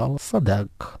Austral SADC.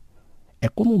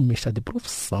 Economista de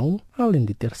profissão, além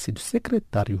de ter sido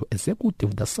secretário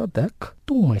executivo da SADC,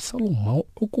 Tomás Salomão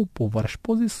ocupou várias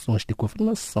posições de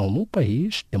governação no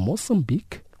país de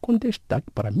Moçambique, com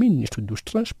destaque para ministro dos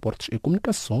Transportes e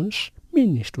Comunicações,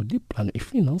 ministro de Plano e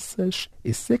Finanças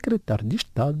e secretário de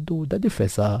Estado da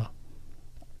Defesa.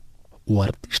 O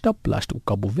artista plástico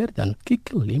cabo-verdiano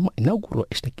Kiki Lima inaugurou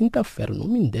esta quinta-feira no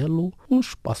Mindelo um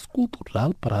espaço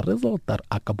cultural para ressaltar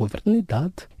a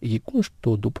cabo-verdianidade e que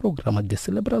constou do programa de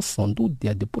celebração do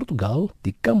Dia de Portugal,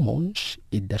 de Camões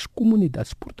e das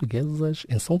comunidades portuguesas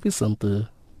em São Vicente.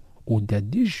 O dia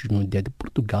de junho, Dia de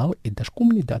Portugal e das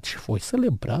comunidades, foi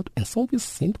celebrado em São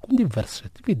Vicente com diversas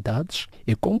atividades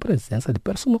e com presença de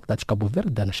personalidades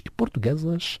cabo-verdianas e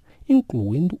portuguesas,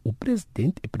 incluindo o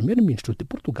presidente e primeiro-ministro de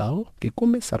Portugal, que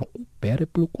começaram o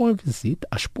périplo com a visita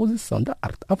à exposição da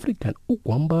arte africana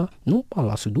Ukwamba no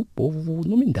Palácio do Povo,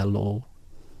 no Mindelo.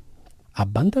 A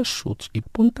banda Chutes e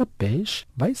Pontapés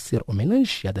vai ser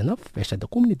homenageada na festa da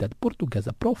comunidade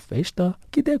portuguesa Profesta,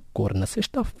 que decorre na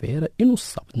sexta-feira e no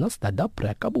sábado na cidade da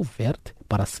Praia, Cabo Verde,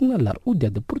 para assinalar o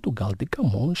Dia de Portugal de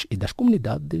Camões e das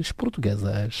comunidades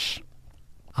portuguesas.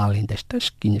 Além das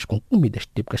tasquinhas com comidas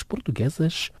típicas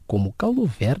portuguesas, como caldo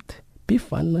verde,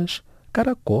 pifanas,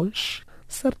 caracóis,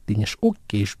 sardinhas ou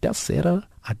queijo de acera,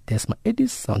 a 10ª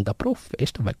edição da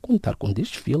Profesta vai contar com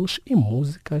desfiles e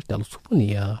músicas da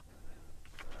lusofonia.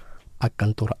 A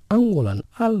cantora angolana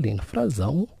Aline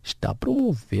Frazão está a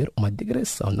promover uma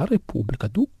digressão na República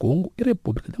do Congo e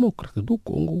República Democrática do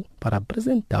Congo para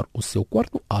apresentar o seu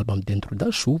quarto álbum Dentro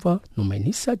da Chuva numa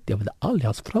iniciativa da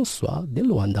Alliance Françoise de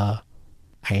Luanda.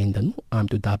 Ainda no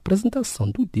âmbito da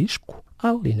apresentação do disco,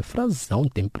 Aline Frazão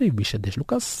tem prevista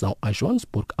deslocação a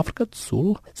Joanesburgo, África do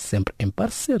Sul, sempre em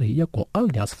parceria com a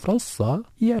Alliance Françoise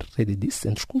e a Rede de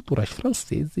Centros Culturais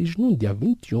Franceses no dia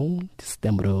 21 de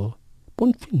setembro.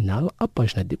 Ponto final à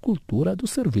página de cultura do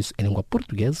Serviço em Língua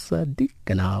Portuguesa de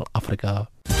Canal África.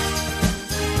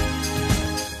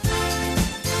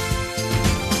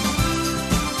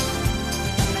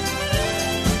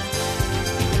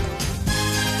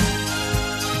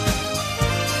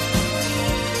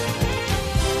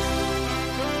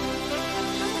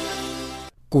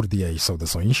 Cordiais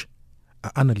saudações.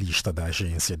 A analista da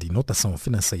agência de notação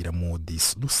financeira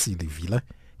Moody's, Lucille Villa,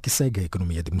 que segue a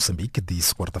economia de Moçambique,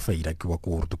 disse quarta-feira que o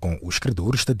acordo com os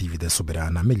credores da dívida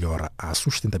soberana melhora a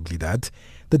sustentabilidade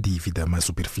da dívida, mas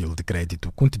o perfil de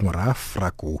crédito continuará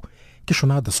fraco.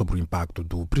 Questionada sobre o impacto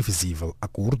do previsível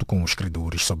acordo com os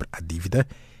credores sobre a dívida,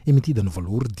 emitida no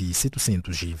valor de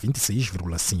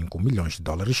 726,5 milhões de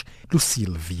dólares,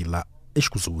 Lucille Villa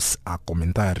escusou-se a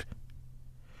comentar.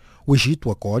 O Egito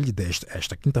acolhe desde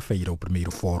esta quinta-feira o primeiro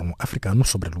Fórum Africano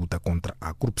sobre a luta contra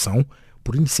a corrupção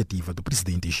por iniciativa do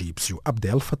presidente egípcio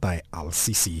Abdel Fattah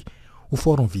al-Sisi. O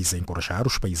fórum visa encorajar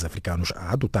os países africanos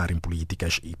a adotarem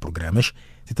políticas e programas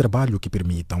de trabalho que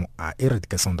permitam a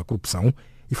erradicação da corrupção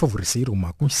e favorecer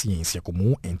uma consciência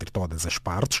comum entre todas as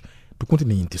partes do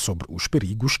continente sobre os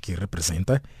perigos que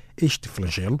representa este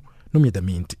flagelo,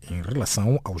 nomeadamente em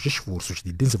relação aos esforços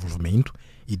de desenvolvimento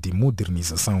e de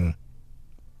modernização.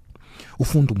 O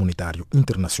Fundo Monetário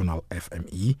Internacional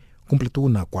FMI completou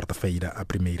na quarta-feira a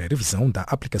primeira revisão da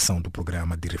aplicação do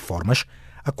programa de reformas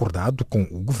acordado com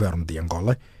o governo de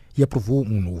Angola e aprovou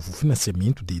um novo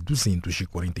financiamento de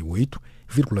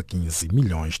 248,15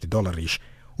 milhões de dólares.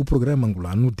 O programa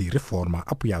angolano de reforma,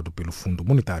 apoiado pelo Fundo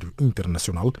Monetário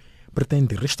Internacional,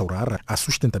 pretende restaurar a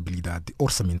sustentabilidade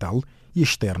orçamental e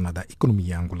externa da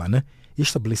economia angolana e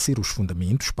estabelecer os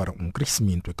fundamentos para um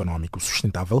crescimento econômico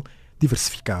sustentável,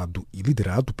 diversificado e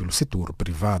liderado pelo setor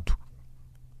privado.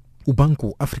 O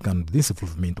Banco Africano de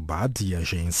Desenvolvimento BAD e a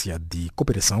Agência de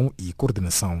Cooperação e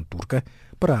Coordenação Turca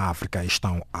para a África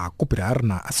estão a cooperar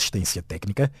na assistência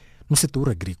técnica no setor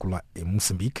agrícola em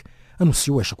Moçambique,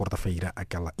 anunciou esta quarta-feira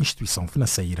aquela instituição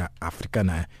financeira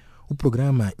africana. O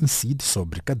programa incide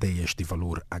sobre cadeias de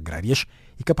valor agrárias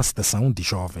e capacitação de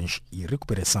jovens e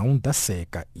recuperação da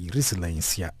seca e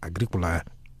resiliência agrícola.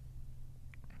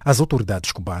 As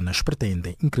autoridades cubanas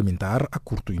pretendem incrementar a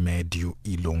curto e médio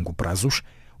e longo prazos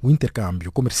o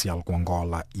intercâmbio comercial com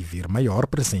Angola e ver maior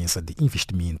presença de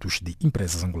investimentos de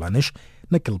empresas angolanas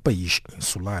naquele país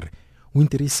insular. O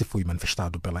interesse foi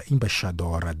manifestado pela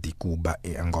embaixadora de Cuba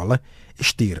em Angola,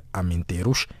 Esther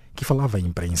Amenteros, que falava à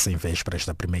imprensa em vésperas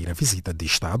da primeira visita de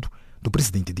Estado do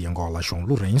presidente de Angola, João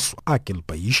Lourenço, àquele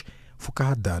país,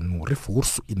 focada no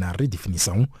reforço e na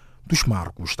redefinição dos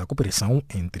marcos da cooperação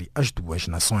entre as duas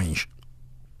nações.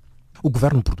 O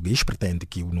governo português pretende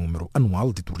que o número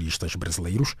anual de turistas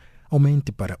brasileiros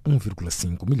aumente para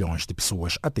 1,5 milhões de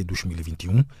pessoas até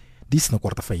 2021, disse na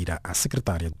quarta-feira a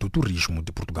secretária do Turismo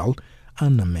de Portugal,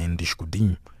 Ana Mendes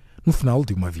Godinho, no final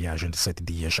de uma viagem de 7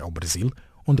 dias ao Brasil,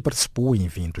 onde participou em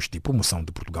eventos de promoção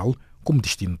de Portugal como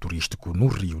destino turístico no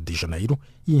Rio de Janeiro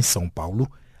e em São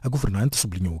Paulo. A governante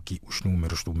sublinhou que os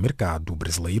números do mercado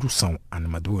brasileiro são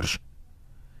animadores.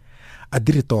 A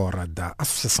diretora da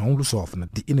Associação Lusófona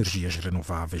de Energias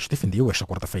Renováveis defendeu esta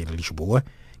quarta-feira em Lisboa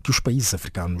que os países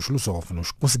africanos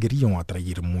lusófonos conseguiriam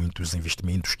atrair muitos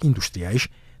investimentos industriais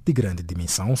de grande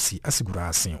dimensão se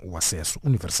assegurassem o acesso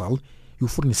universal e o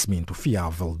fornecimento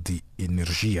fiável de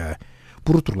energia.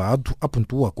 Por outro lado,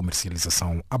 apontou a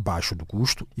comercialização abaixo do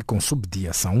custo e com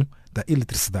subsidiação da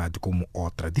eletricidade como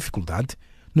outra dificuldade,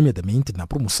 nomeadamente na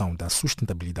promoção da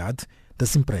sustentabilidade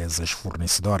das empresas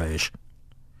fornecedoras.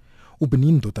 O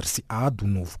Benin dotar-se-á do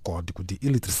novo Código de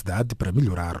Eletricidade para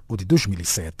melhorar o de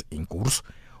 2007 em curso.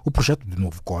 O projeto do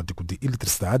novo Código de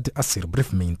Eletricidade, a ser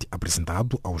brevemente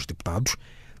apresentado aos deputados,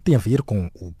 tem a ver com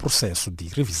o processo de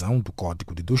revisão do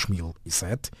Código de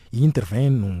 2007 e intervém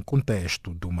num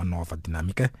contexto de uma nova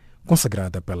dinâmica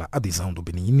consagrada pela adesão do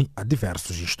Benin a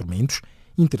diversos instrumentos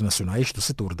internacionais do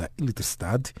setor da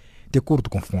eletricidade, de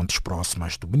acordo com fontes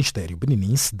próximas do Ministério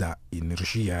Beninense da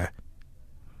Energia.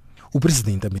 O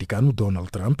presidente americano Donald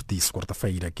Trump disse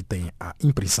quarta-feira que tem a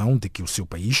impressão de que o seu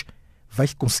país vai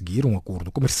conseguir um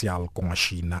acordo comercial com a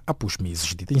China após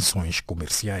meses de tensões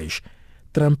comerciais.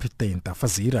 Trump tenta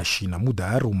fazer a China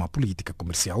mudar uma política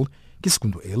comercial que,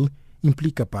 segundo ele,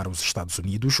 implica para os Estados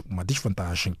Unidos uma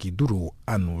desvantagem que durou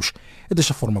anos. E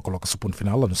desta forma coloca-se o ponto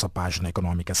final na nossa página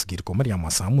econômica a seguir com Maria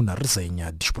Massamo na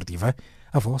resenha desportiva.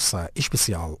 A vossa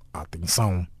especial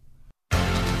atenção.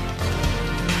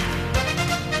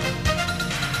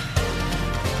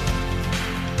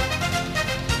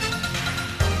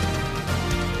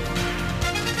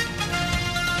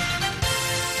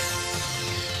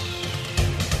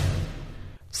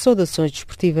 Saudações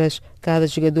desportivas. Cada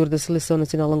jogador da Seleção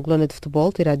Nacional Angolana de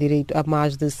Futebol terá direito a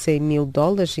mais de $100 mil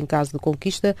em caso de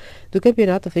conquista do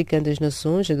Campeonato Africano das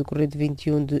Nações, a decorrer de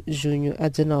 21 de junho a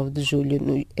 19 de julho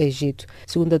no Egito.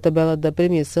 Segundo a tabela da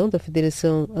premiação da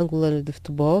Federação Angolana de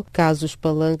Futebol, caso os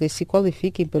palancas se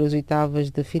qualifiquem para as oitavas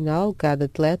de final, cada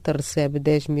atleta recebe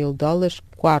 $10 mil,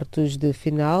 quartos de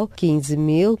final 15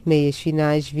 mil, meias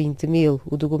finais 20 mil.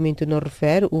 O documento não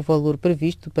refere o valor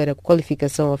previsto para a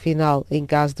qualificação à final. Em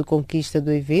caso de conquista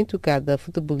do evento, cada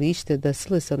futebolista da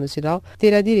Seleção Nacional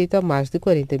terá direito a mais de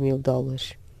 $40 mil.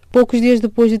 Poucos dias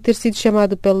depois de ter sido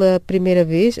chamado pela primeira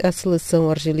vez, a seleção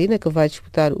argelina que vai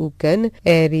disputar o CAN,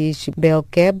 Eris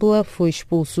Belkebla, foi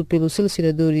expulso pelo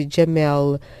selecionador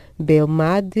Jamel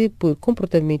Belmadi por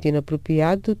comportamento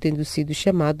inapropriado, tendo sido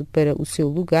chamado para o seu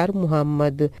lugar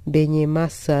Mohamed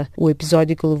Benyemassa. O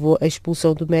episódio que levou à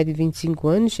expulsão do médio de 25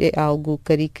 anos é algo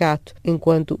caricato.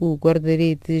 Enquanto o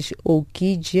guarda-redes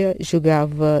Oukidja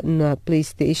jogava na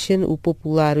PlayStation o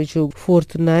popular jogo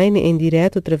Fortnite em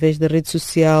direto através da rede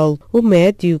social, o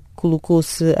médio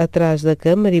colocou-se atrás da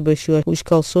câmara e baixou os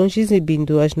calções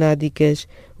exibindo as nádegas.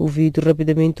 O vídeo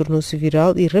rapidamente tornou-se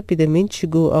viral e rapidamente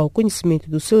chegou ao conhecimento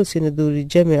do selecionador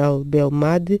Jamel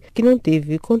Belmadi, que não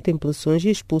teve contemplações e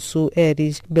expulsou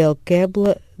Eris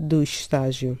Belkebla do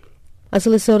estágio. A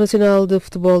Seleção Nacional de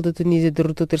Futebol da Tunísia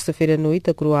derrotou terça-feira à noite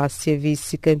a Croácia,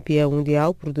 vice-campeã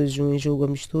mundial, por 2-1 em jogo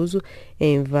amistoso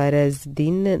em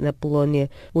Varaždin, na Polónia.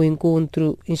 O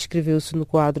encontro inscreveu-se no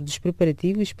quadro dos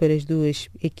preparativos para as duas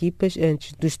equipas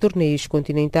antes dos torneios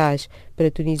continentais. Para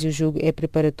a Tunísia, o jogo é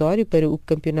preparatório para o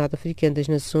Campeonato Africano das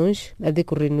Nações, a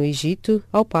decorrer no Egito,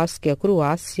 ao passo que a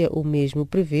Croácia o mesmo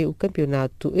prevê o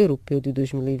Campeonato Europeu de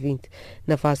 2020.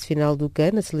 Na fase final do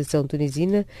CAN, a seleção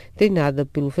tunisina, treinada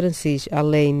pelo francês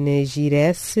Alain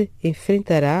Giresse,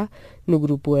 enfrentará no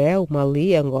grupo E o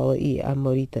Mali, Angola e a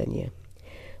Mauritânia.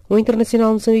 O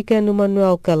internacional moçambicano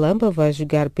Manuel Calamba vai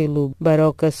jogar pelo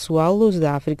Baroca Swallows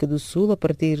da África do Sul a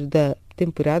partir da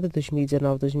temporada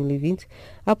 2019-2020,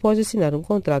 após assinar um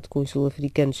contrato com os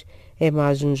sul-africanos. É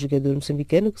mais um jogador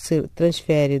moçambicano que se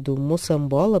transfere do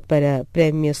Moçambola para a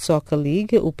Premier Soccer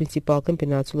League, o principal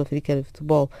campeonato sul-africano de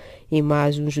futebol, e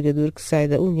mais um jogador que sai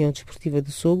da União Desportiva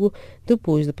do Sogo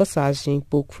depois da passagem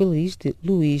pouco feliz de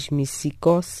Luís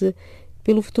Missikose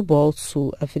pelo futebol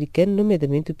sul-africano,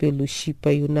 nomeadamente pelo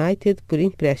Chippa United, por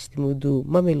empréstimo do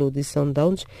Mamelodi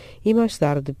Sundowns e mais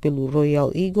tarde pelo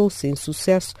Royal Eagles, sem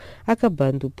sucesso,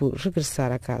 acabando por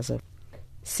regressar a casa.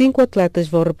 5 atletas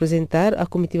vão representar a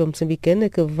comitiva moçambicana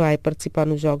que vai participar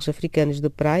nos Jogos Africanos de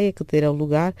Praia, que terão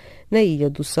lugar na Ilha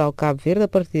do Sal, Cabo Verde, a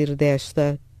partir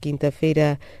desta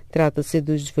quinta-feira. Trata-se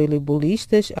dos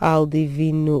voleibolistas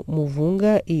Aldivino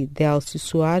Muvunga e Delcio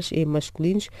Soares em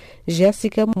masculinos,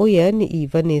 Jéssica Moiane e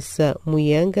Vanessa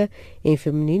Muyanga em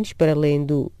femininos, para além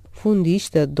do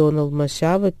fundista Donald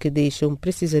Machava, que deixam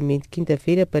precisamente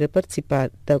quinta-feira para participar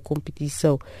da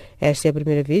competição. Esta é a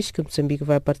primeira vez que Moçambique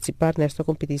vai participar nesta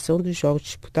competição dos jogos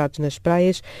disputados nas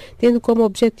praias, tendo como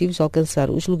objetivos alcançar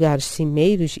os lugares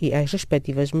cimeiros e as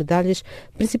respectivas medalhas,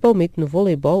 principalmente no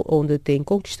voleibol, onde tem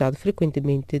conquistado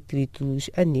frequentemente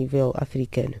títulos a nível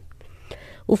africano.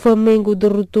 O Flamengo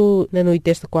derrotou na noite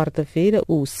desta quarta-feira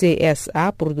o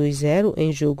CSA por 2-0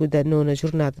 em jogo da 9ª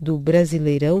jornada do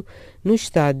Brasileirão no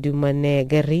estádio Mané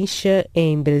Garrincha,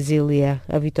 em Brasília.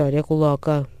 A vitória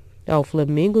coloca ao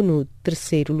Flamengo no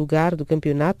 3º lugar do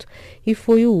campeonato e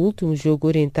foi o último jogo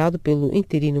orientado pelo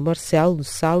interino Marcelo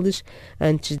Salles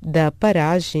antes da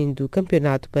paragem do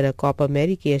campeonato para a Copa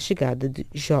América e a chegada de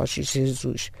Jorge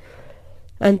Jesus.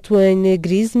 Antoine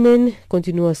Griezmann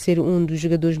continua a ser um dos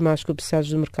jogadores mais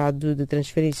cobiçados do mercado de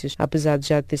transferências. Apesar de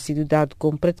já ter sido dado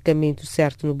como praticamente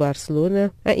certo no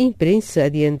Barcelona, a imprensa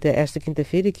adianta esta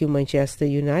quinta-feira que o Manchester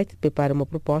United prepara uma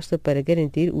proposta para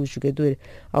garantir o jogador.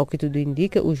 Ao que tudo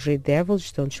indica, os Red Devils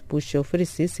estão dispostos a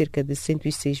oferecer cerca de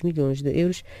 106 milhões de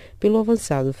euros pelo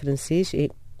avançado francês,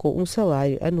 com um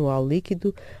salário anual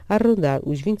líquido a rondar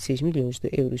os 26 milhões de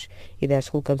euros. E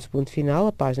desta colocamos ponto final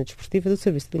à página desportiva do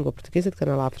Serviço de Língua Portuguesa do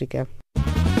Canal África.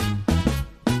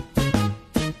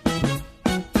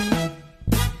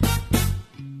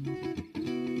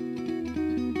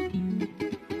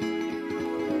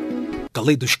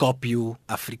 Caleidoscópio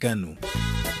africano.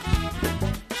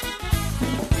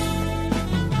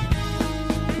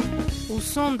 o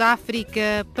som da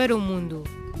África para o mundo.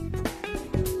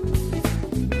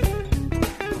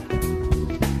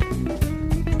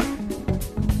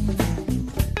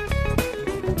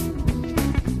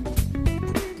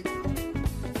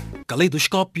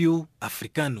 Caleidoscópio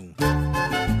africano.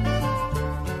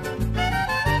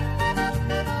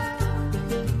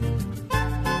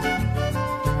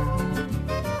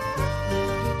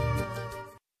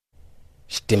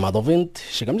 Estimado ouvinte,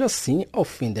 chegamos assim ao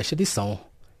fim desta edição.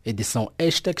 Edição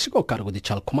esta que chegou ao cargo de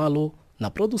Charles Kumalo,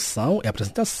 na produção e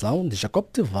apresentação de Jacob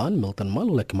Tivan, Milton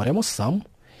Malulek Maria Mossam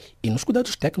e nos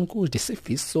cuidados técnicos de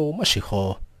Cefiso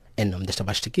Machiro. Em nome desta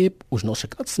vasta equipe, os nossos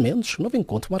agradecimentos, novo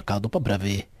encontro marcado para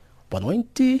breve. Boa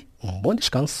noite, um bom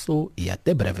descanso e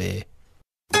até breve.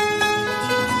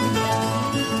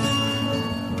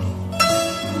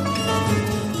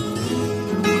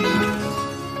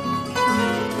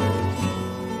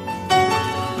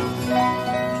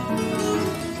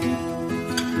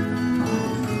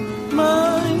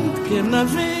 Mãe, quer na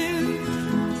ver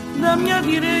da minha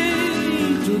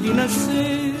direito de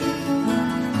nascer.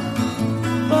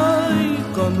 Pai,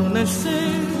 quando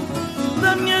nascer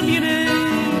da minha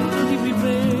direito de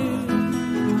viver.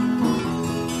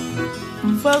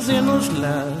 Fazem-nos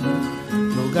lá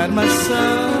lugar mais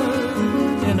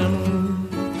sereno.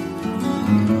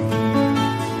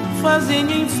 Fazem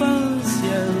a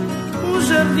infância um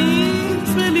jardim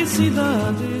de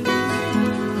felicidade.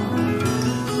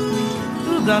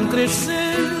 Dá-me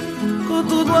crescer com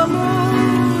todo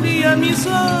amor e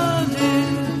amizade.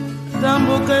 Dá-me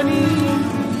bom carinho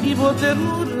e boa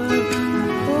ternura,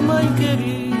 oh mãe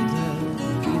querida,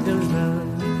 que Deus dá.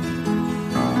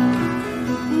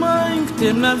 Mãe que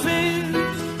teve na vez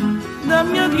da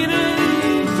minha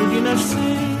direito de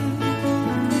nascer.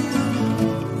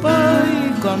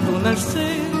 Pai, quando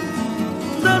nascer,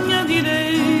 da minha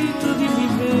direito de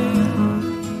viver.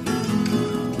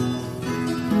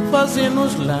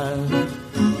 Fazem-nos lá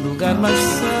lugar mais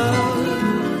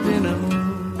sereno.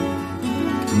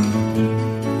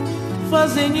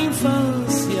 Fazem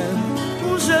infância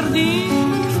um jardim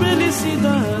de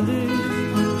felicidade.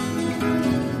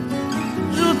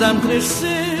 Ajudam-me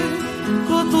crescer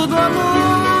com todo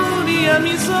amor e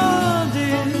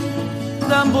amizade.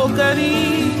 Dá-me bom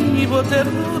carinho e boa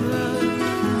ternura,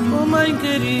 oh mãe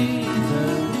querida,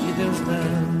 que Deus dá.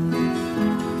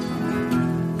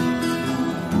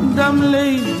 Dá-me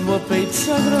leite, meu peito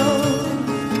sagrado,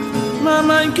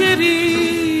 mamãe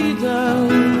querida.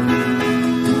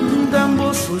 Dá-me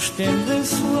bom sustento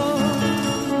abençoado,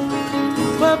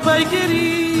 papai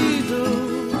querido.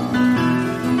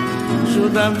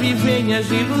 Ajuda-me a viver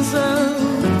minhas ilusões,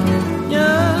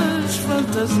 minhas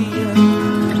fantasias.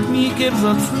 Me quebres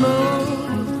outro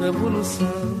flor,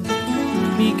 revolução.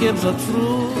 Me quebres outro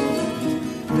fruto,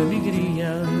 de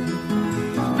alegria.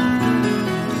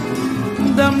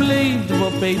 Dá-me leite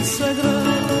do peito sagrado,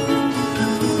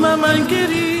 mamãe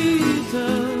querida.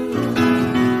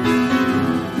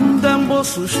 Dá-me bom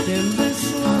sustento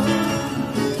abençoado,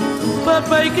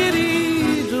 papai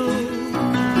querido.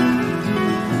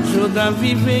 Ajuda a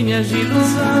viver minhas ilusões,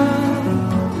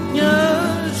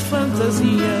 minhas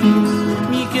fantasias.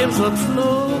 Me quebres outro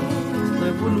flor,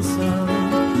 revolução.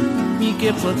 Me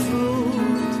quebres outro fruto,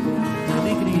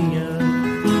 alegria.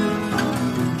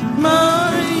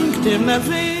 Mãe que teve na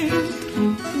vez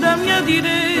da minha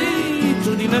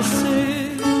direito de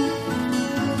nascer.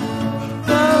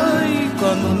 Pai,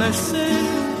 quando nascer,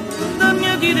 da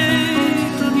minha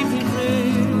direito de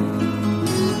viver.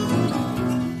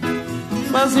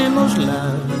 Fazem-nos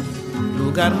lá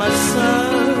lugar mais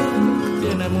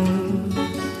sereno.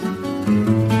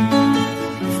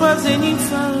 Fazem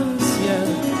infância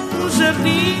um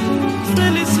jardim de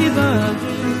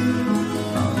felicidade.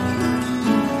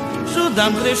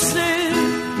 Ajuda-me a crescer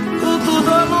com todo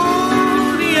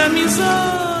amor e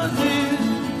amizade.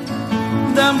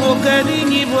 Dá-me bom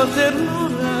carinho e boa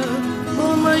ternura,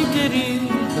 oh mãe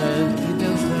querida, que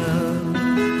Deus dá.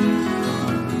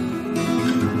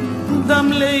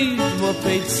 Dá-me leite, bom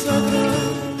peito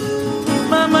sagrado,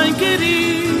 mamãe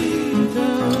querida.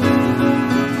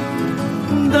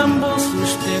 Dá-me bom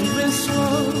sustento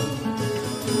abençoado,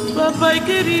 papai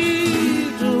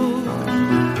querido.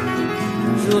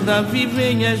 Ajuda a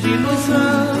viver minhas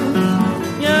ilusões,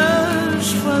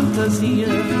 minhas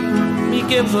fantasias. Me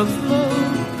quebres outro flor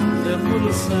da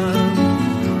revolução.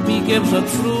 Me quebres outro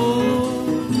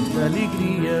fruto da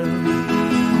alegria.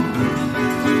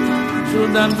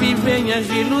 Ajuda-me a viver minhas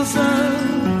ilusões,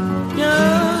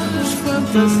 minhas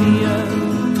fantasias.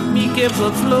 Me quebres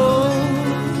outro flor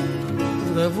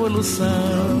da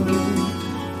revolução.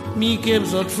 Me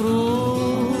quebres outro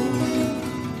fruto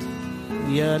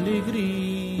de alegria.